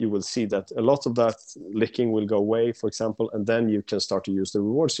then you will see that a lot of that licking will go away, for example, and then you can start to use the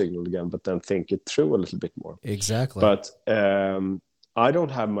reward signal again, but then think it through a little bit more. Exactly. But I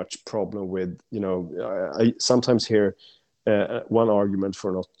don't have much problem with, I sometimes hear one argument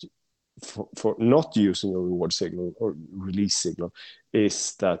for not using a reward signal or release signal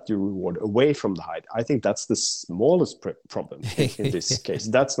is that you reward away from the hide. I think that's the smallest problem in this case.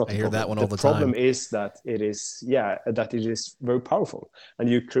 That's not I hear that one all the time. The problem time. is that it is very powerful. And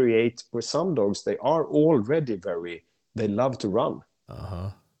you create, with some dogs, they are already they love to run.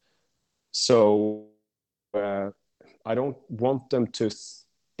 Uh-huh. So I don't want them to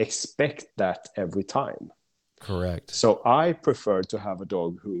expect that every time. Correct. So I prefer to have a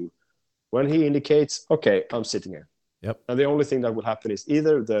dog who, when he indicates, okay, I'm sitting here. Yep. And the only thing that will happen is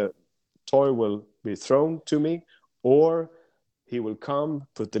either the toy will be thrown to me, or he will come,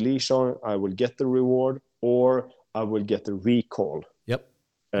 put the leash on, I will get the reward, or I will get the recall. Yep.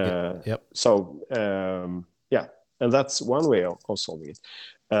 Yep. So, yeah, and that's one way of solving it.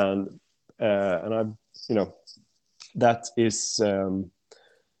 And I'm, that is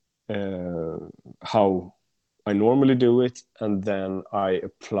how I normally do it. And then I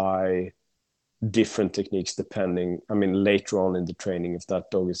apply different techniques depending, later on in the training, if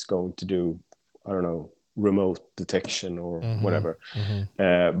that dog is going to do, I don't know, remote detection or whatever.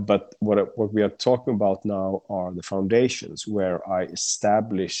 But what we are talking about now are the foundations, where I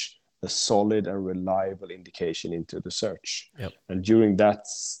establish a solid and reliable indication into the search. Yep. And during that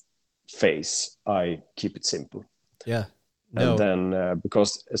phase, I keep it simple. Yeah. No. And then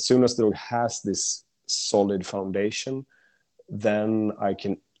because as soon as the dog has this solid foundation, then I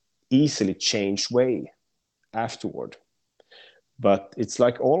can easily change way afterward. But it's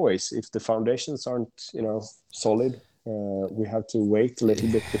like always, if the foundations aren't solid, we have to wait a little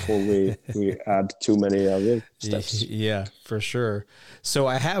bit before we add too many other steps. Yeah, for sure. So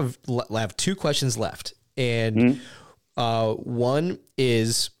I have two questions left, and one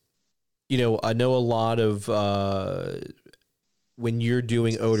is, I know a lot of when you're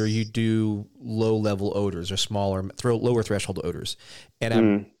doing odor, you do low level odors or lower threshold odors,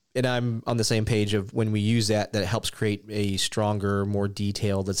 and I'm on the same page of when we use that it helps create a stronger, more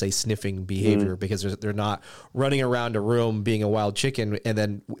detailed, let's say, sniffing behavior, because they're not running around a room being a wild chicken and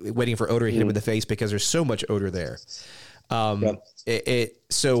then waiting for odor to hit them in the face because there's so much odor there.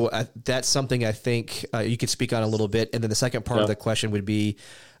 So that's something I think you could speak on a little bit. And then the second part of the question would be,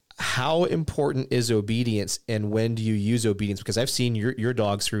 how important is obedience, and when do you use obedience? Because I've seen your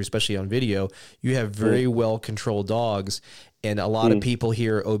dogs through, especially on video, you have very well controlled dogs, and a lot of people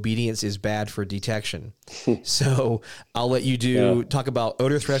hear obedience is bad for detection. So I'll let you talk about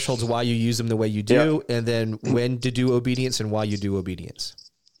odor thresholds, why you use them the way you do, and then when to do obedience and why you do obedience.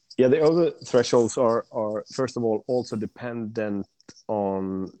 Yeah, the odor thresholds are first of all also depending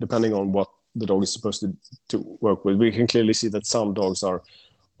on what the dog is supposed to work with. We can clearly see that some dogs are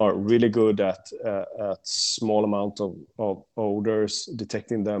really good at small amount of odors,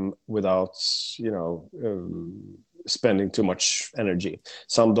 detecting them without spending too much energy.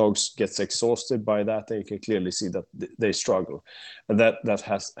 Some dogs gets exhausted by that, and you can clearly see that they struggle, and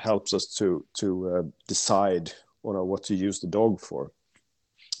that helps us to decide what to use the dog for.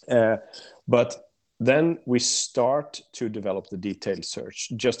 But then we start to develop the detailed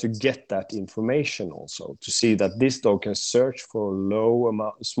search, just to get that information, also to see that this dog can search for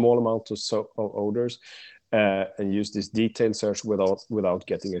small amount of odors, and use this detailed search without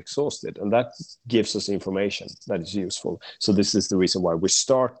getting exhausted, and that gives us information that is useful. So this is the reason why we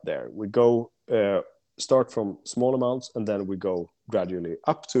start there. We go start from small amounts, and then we go gradually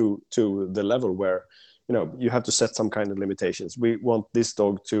up to the level where you have to set some kind of limitations. We want this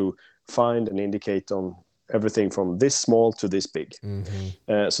dog to find and indicate on everything from this small to this big.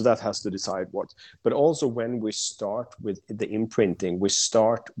 So that has to decide what. But also when we start with the imprinting, we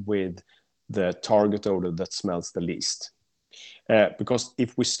start with the target odor that smells the least. Because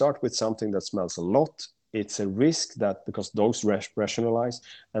if we start with something that smells a lot, it's a risk that, because dogs rationalize,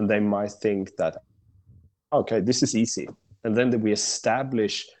 and they might think that, okay, this is easy. And then we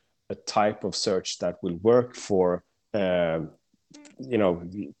establish a type of search that will work for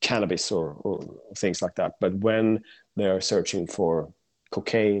cannabis or things like that. But when they are searching for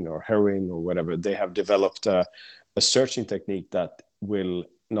cocaine or heroin or whatever, they have developed a searching technique that will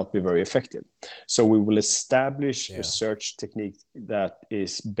not be very effective. So we will establish a search technique that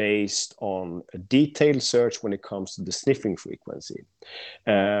is based on a detailed search when it comes to the sniffing frequency.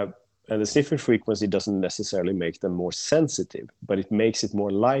 And the sniffing frequency doesn't necessarily make them more sensitive, but it makes it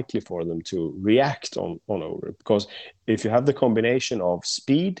more likely for them to react on odor. Because if you have the combination of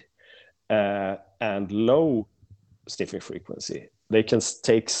speed and low sniffing frequency, they can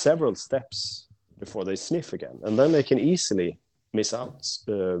take several steps before they sniff again, and then they can easily miss out,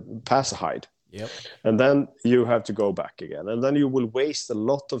 pass a hide. Yep. And then you have to go back again, and then you will waste a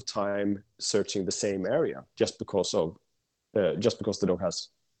lot of time searching the same area just because the dog has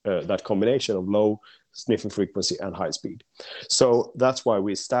that combination of low sniffing frequency and high speed. So that's why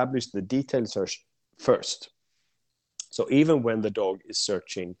we established the detailed search first. So even when the dog is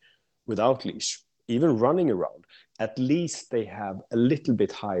searching without leash, even running around, at least they have a little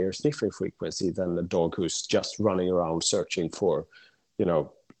bit higher sniffing frequency than the dog who's just running around searching for,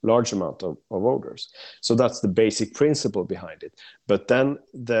 large amount of odors. So that's the basic principle behind it. But then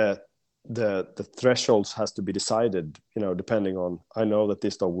the thresholds has to be decided, depending on, I know that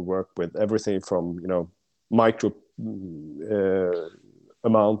this dog will work with everything from, micro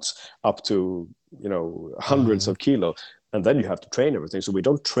amounts up to, hundreds of kilos. And then you have to train everything. So we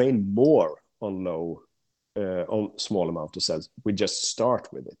don't train more on on small amount of cells. We just start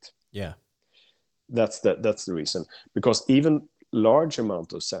with it. Yeah. That's the reason, because even large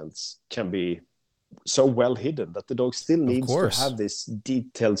amount of cells can be so well hidden that the dog still needs to have this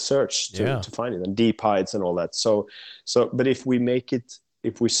detailed search to find it, and deep hides and all that. So, but if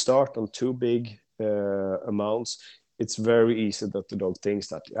we start on too big amounts, it's very easy that the dog thinks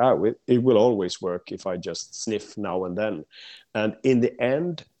that it will always work if I just sniff now and then. And in the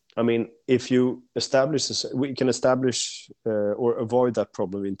end, I mean, if you establish this, we can establish or avoid that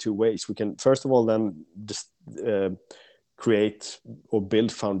problem in two ways. We can, first of all, then just create or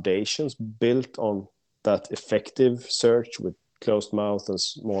build foundations built on that effective search with closed mouth and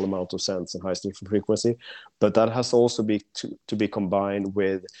small amount of sense and high sniffing frequency. But that has also to be combined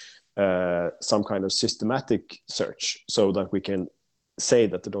with some kind of systematic search, so that we can say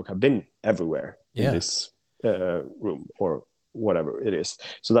that the dog have been everywhere in this room or whatever it is.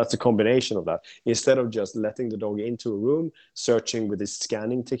 So that's a combination of that. Instead of just letting the dog into a room, searching with this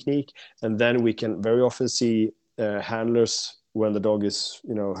scanning technique, and then we can very often see handlers, when the dog is,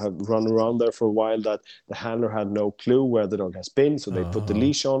 have run around there for a while, that the handler had no clue where the dog has been. So they put the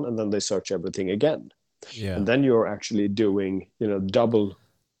leash on and then they search everything again. Yeah. And then you're actually doing, double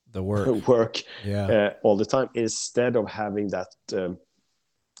the work all the time, instead of having that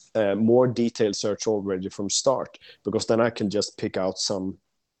more detailed search already from start, because then I can just pick out some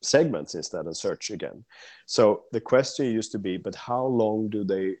segments instead and search again. So the question used to be, but how long do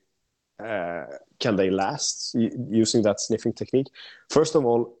they can they last using that sniffing technique? First of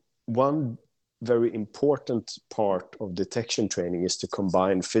all, one very important part of detection training is to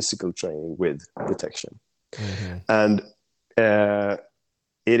combine physical training with detection. Mm-hmm. And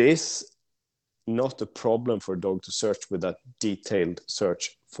it is not a problem for a dog to search with that detailed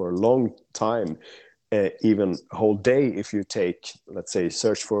search for a long time, even a whole day. If you take, let's say,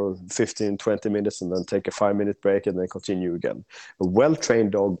 search for 15-20 minutes and then take a 5-minute break and then continue again, a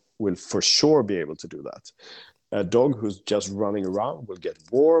well-trained dog will for sure be able to do that. A dog who's just running around will get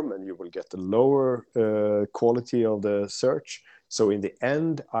warm, and you will get the lower quality of the search. So in the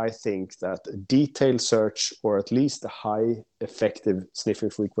end, I think that a detailed search, or at least a high effective sniffing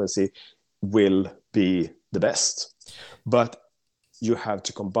frequency, will be the best. But you have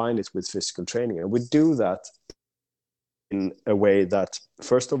to combine it with physical training. And we do that in a way that,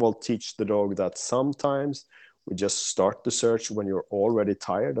 first of all, teach the dog that sometimes we just start the search when you're already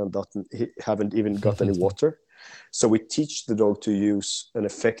tired and haven't even got any water. So we teach the dog to use an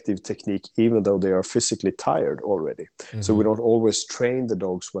effective technique even though they are physically tired already. Mm-hmm. So we don't always train the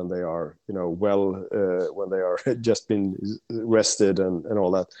dogs when they are, when they are just been rested and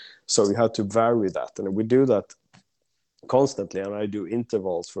all that. So we have to vary that. And we do that constantly. And I do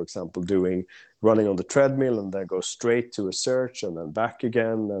intervals, for example, running on the treadmill and then go straight to a search and then back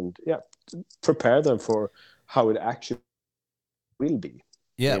again, and prepare them for how it actually will be.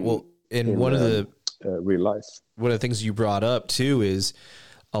 Yeah. In one of the real life. One of the things you brought up too is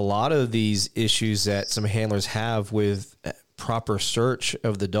a lot of these issues that some handlers have with proper search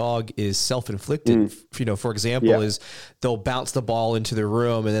of the dog is self-inflicted. For example, is they'll bounce the ball into the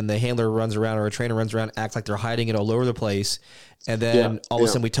room and then the handler runs around or a trainer runs around, acts like they're hiding it all over the place. And then all of a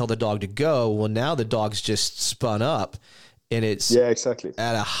sudden we tell the dog to go. Well, now the dog's just spun up and it's exactly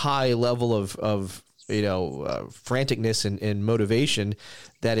at a high level of franticness and motivation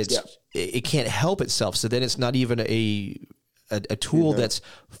that it can't help itself. So then it's not even a tool that's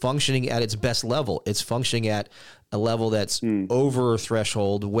functioning at its best level. It's functioning at a level that's over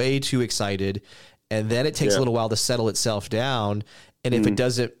threshold, way too excited. And then it takes a little while to settle itself down. And if it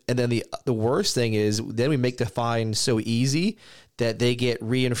doesn't, and then the worst thing is then we make the fine so easy that they get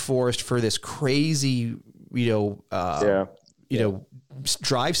reinforced for this crazy,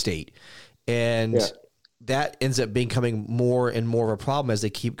 drive state. And that ends up becoming more and more of a problem as they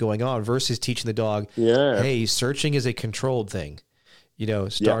keep going on versus teaching the dog, hey, searching is a controlled thing.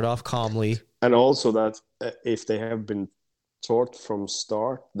 Start off calmly. And also that if they have been taught from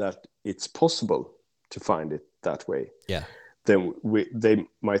start that it's possible to find it that way, then they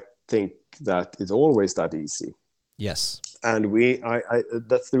might think that it's always that easy. Yes. And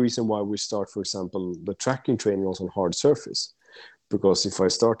that's the reason why we start, for example, the tracking training also on hard surface. Because if I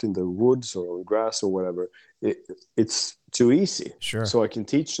start in the woods or on grass or whatever, it's too easy. Sure. So I can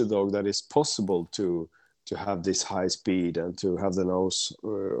teach the dog that it's possible to have this high speed and to have the nose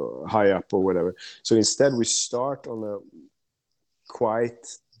high up or whatever. So instead, we start on a quite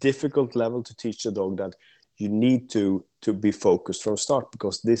difficult level to teach the dog that you need to be focused from start,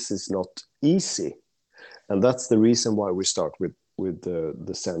 because this is not easy. And that's the reason why we start with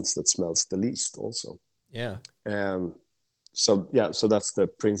the sense that smells the least also. Yeah. So that's the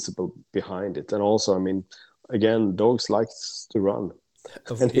principle behind it. And also, I mean, again, dogs like to run.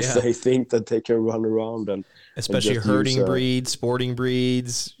 And if they think that they can run around and especially herding breeds, sporting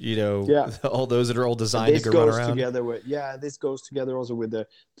breeds, all those that are all designed to go run around. This goes together also with the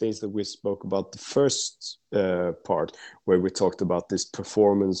things that we spoke about the first part, where we talked about this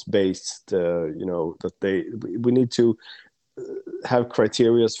performance-based, that we need to have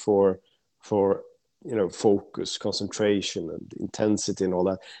criteria for focus, concentration, and intensity, and all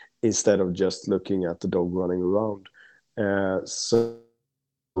that, instead of just looking at the dog running around. So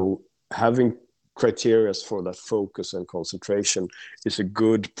having criteria for that focus and concentration is a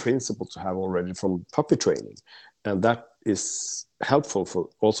good principle to have already from puppy training, and that is helpful for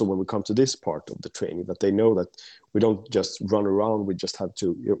also when we come to this part of the training, that they know that we don't just run around. We just have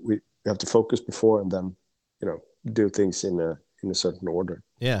to we have to focus before, and then do things in a certain order.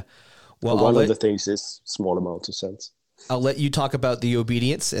 Yeah. Well, one of the things is small amounts of sense. I'll let you talk about the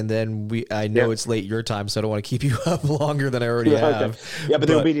obedience, and then I know it's late your time, so I don't want to keep you up longer than I already have. Okay. Yeah, but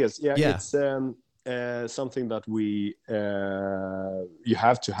the obedience, it's something that you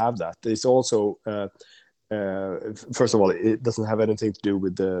have to have that. It's also, first of all, it doesn't have anything to do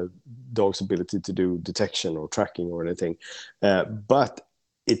with the dog's ability to do detection or tracking or anything, but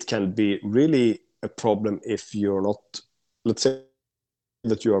it can be really a problem if you're not, let's say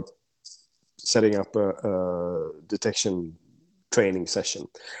that you are setting up a detection training session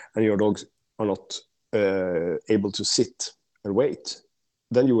and your dogs are not able to sit and wait.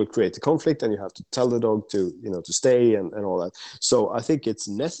 Then you will create a conflict, and you have to tell the dog to stay and all that. So I think it's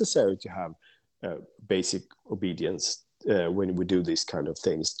necessary to have basic obedience when we do these kind of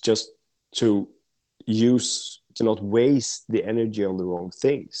things, just to not waste the energy on the wrong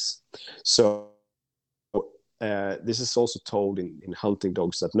things. So this is also told in hunting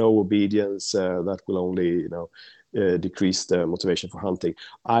dogs, that no obedience, that will only decrease the motivation for hunting.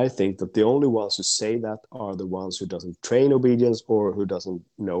 I think that the only ones who say that are the ones who doesn't train obedience or who doesn't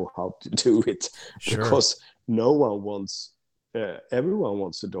know how to do it. Sure. Because no one wants, everyone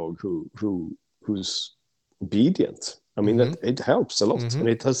wants a dog who's obedient. I mean, it helps a lot, and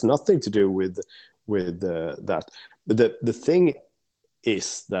it has nothing to do with that. But the thing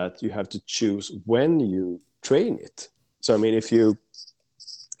is that you have to choose when you train it. So I mean, if your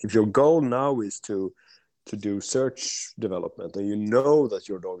goal now is to do search development, and you know that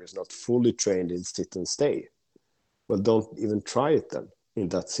your dog is not fully trained in sit and stay, well, don't even try it then in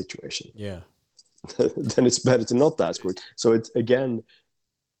that situation. Yeah. Then it's better to not ask for it. So it's, again,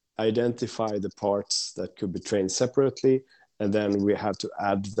 identify the parts that could be trained separately, and then we have to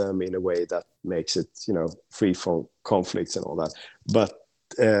add them in a way that makes it free from conflicts and all that. But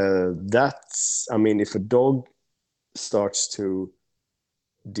that's, I mean, if a dog starts to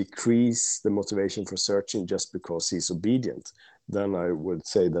decrease the motivation for searching just because he's obedient, then I would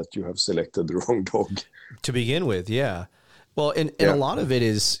say that you have selected the wrong dog to begin with. Yeah. Well, and a lot of it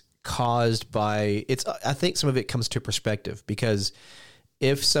is caused by I think some of it comes to perspective, because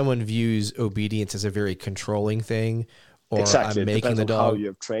if someone views obedience as a very controlling thing, or exactly. I'm making the dog, how you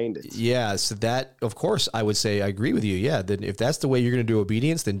have trained it. Yeah. So that, of course, I would say I agree with you. Yeah. Then if that's the way you're going to do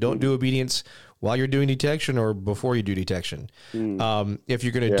obedience, then don't do obedience while you're doing detection or before you do detection. If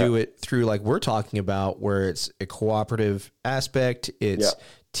you're going to do it through, like we're talking about, where it's a cooperative aspect, it's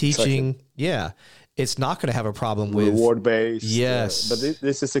teaching. Exactly. Yeah. It's not going to have a problem with reward-based. Yes. But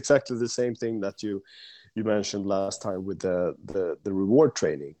this is exactly the same thing that you mentioned last time with the reward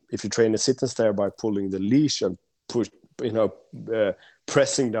training. If you train a sit and stare by pulling the leash and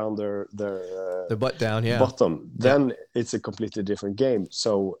pressing down their the butt down, bottom, then it's a completely different game.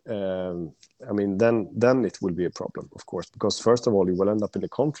 So I mean, then it will be a problem, of course, because first of all, you will end up in a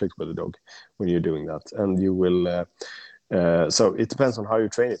conflict with the dog when you're doing that, and you will. So it depends on how you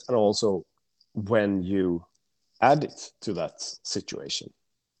train it, and also when you add it to that situation.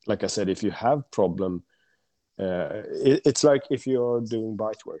 Like I said, if you have problem, it's like if you're doing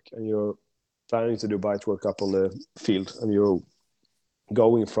bite work and you're planning to do bite work up on the field, and you're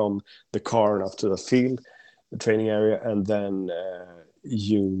going from the car and up to the field, the training area, and then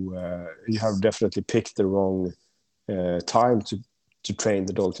you have definitely picked the wrong time to train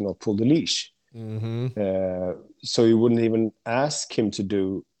the dog to not pull the leash. So you wouldn't even ask him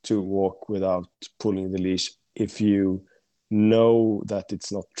to walk without pulling the leash if you know that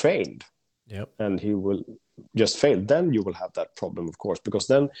it's not trained. Yep. And he will just fail. Then you will have that problem, of course, because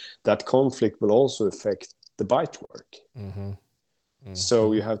then that conflict will also affect the bite work.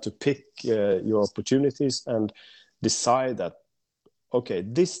 So you have to pick your opportunities and decide that, okay,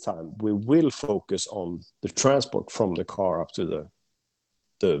 this time we will focus on the transport from the car up to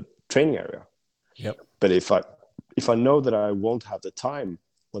the training area. Yep. But if I know that I won't have the time,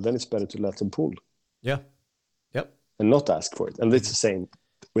 well, then it's better to let them pull. Yeah. Yep. And not ask for it. And it's the same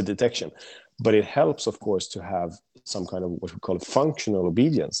with detection. But it helps, of course, to have some kind of what we call functional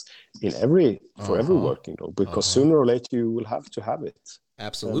obedience for every working dog, because sooner or later you will have to have it.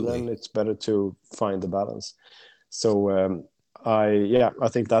 Absolutely. And then it's better to find the balance. So I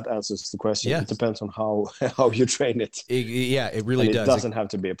think that answers the question. Yeah. It depends on how you train it. It really does. It doesn't have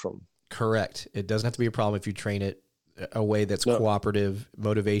to be a problem. Correct. It doesn't have to be a problem if you train it a way that's cooperative,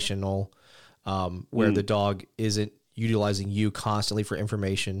 motivational, where the dog isn't utilizing you constantly for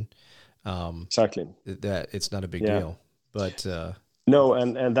information. Exactly. That it's not a big deal. But no,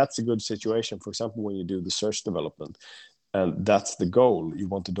 and that's a good situation. For example, when you do the search development, and that's the goal, you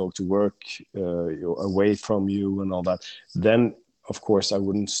want the dog to work away from you and all that, then of course I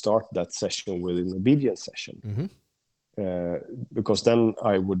wouldn't start that session with an obedience session. Because then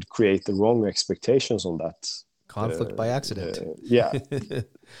I would create the wrong expectations on that. Conflict by accident.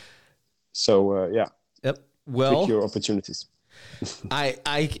 So Yep. Well, pick your opportunities.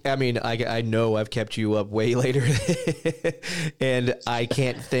 I mean, I know I've kept you up way later, and I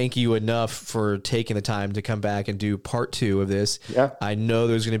can't thank you enough for taking the time to come back and do part 2 of this. Yeah. I know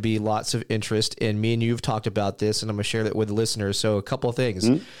there's going to be lots of interest, and me and you've talked about this, and I'm going to share that with the listeners. So a couple of things.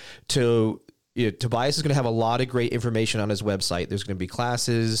 Tobias is going to have a lot of great information on his website. There's going to be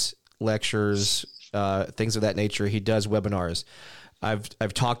classes, lectures, things of that nature. He does webinars.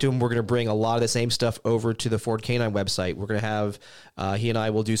 I've talked to him. We're going to bring a lot of the same stuff over to the Ford Canine website. We're going to have, he and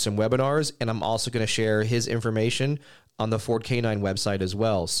I will do some webinars, and I'm also going to share his information on the Ford Canine website as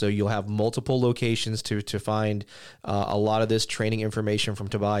well. So you'll have multiple locations to find a lot of this training information from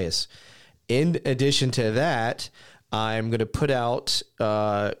Tobias. In addition to that, I'm going to put out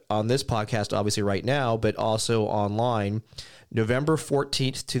on this podcast, obviously right now, but also online, November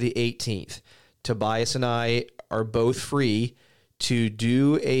 14th to the 18th. Tobias and I are both free to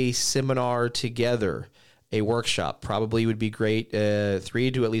do a seminar together, a workshop. Probably would be great, 3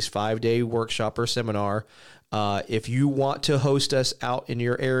 to at least 5 day workshop or seminar. If you want to host us out in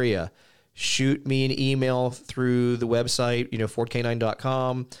your area, shoot me an email through the website,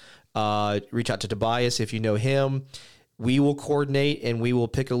 fordcanine.com. Reach out to Tobias if you know him. We will coordinate and we will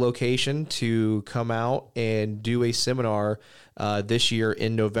pick a location to come out and do a seminar this year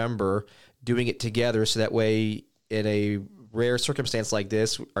in November, doing it together. So that way, in a rare circumstance like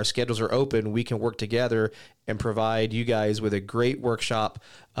this, our schedules are open. We can work together and provide you guys with a great workshop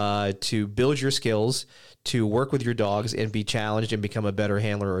to build your skills, to work with your dogs and be challenged and become a better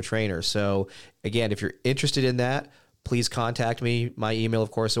handler or trainer. So again, if you're interested in that, please contact me. My email, of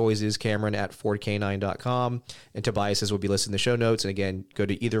course, always is Cameron@fordcanine.com, and Tobias's will be listed in the show notes. And again, go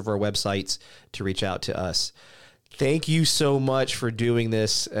to either of our websites to reach out to us. Thank you so much for doing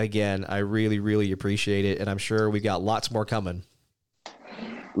this again. I really, really appreciate it. And I'm sure we've got lots more coming.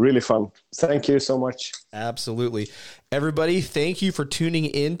 Really fun. Thank you so much. Absolutely. Everybody, thank you for tuning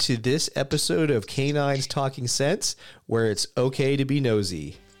in to this episode of Canines Talking Sense, where it's okay to be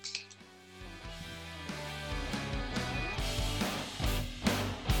nosy.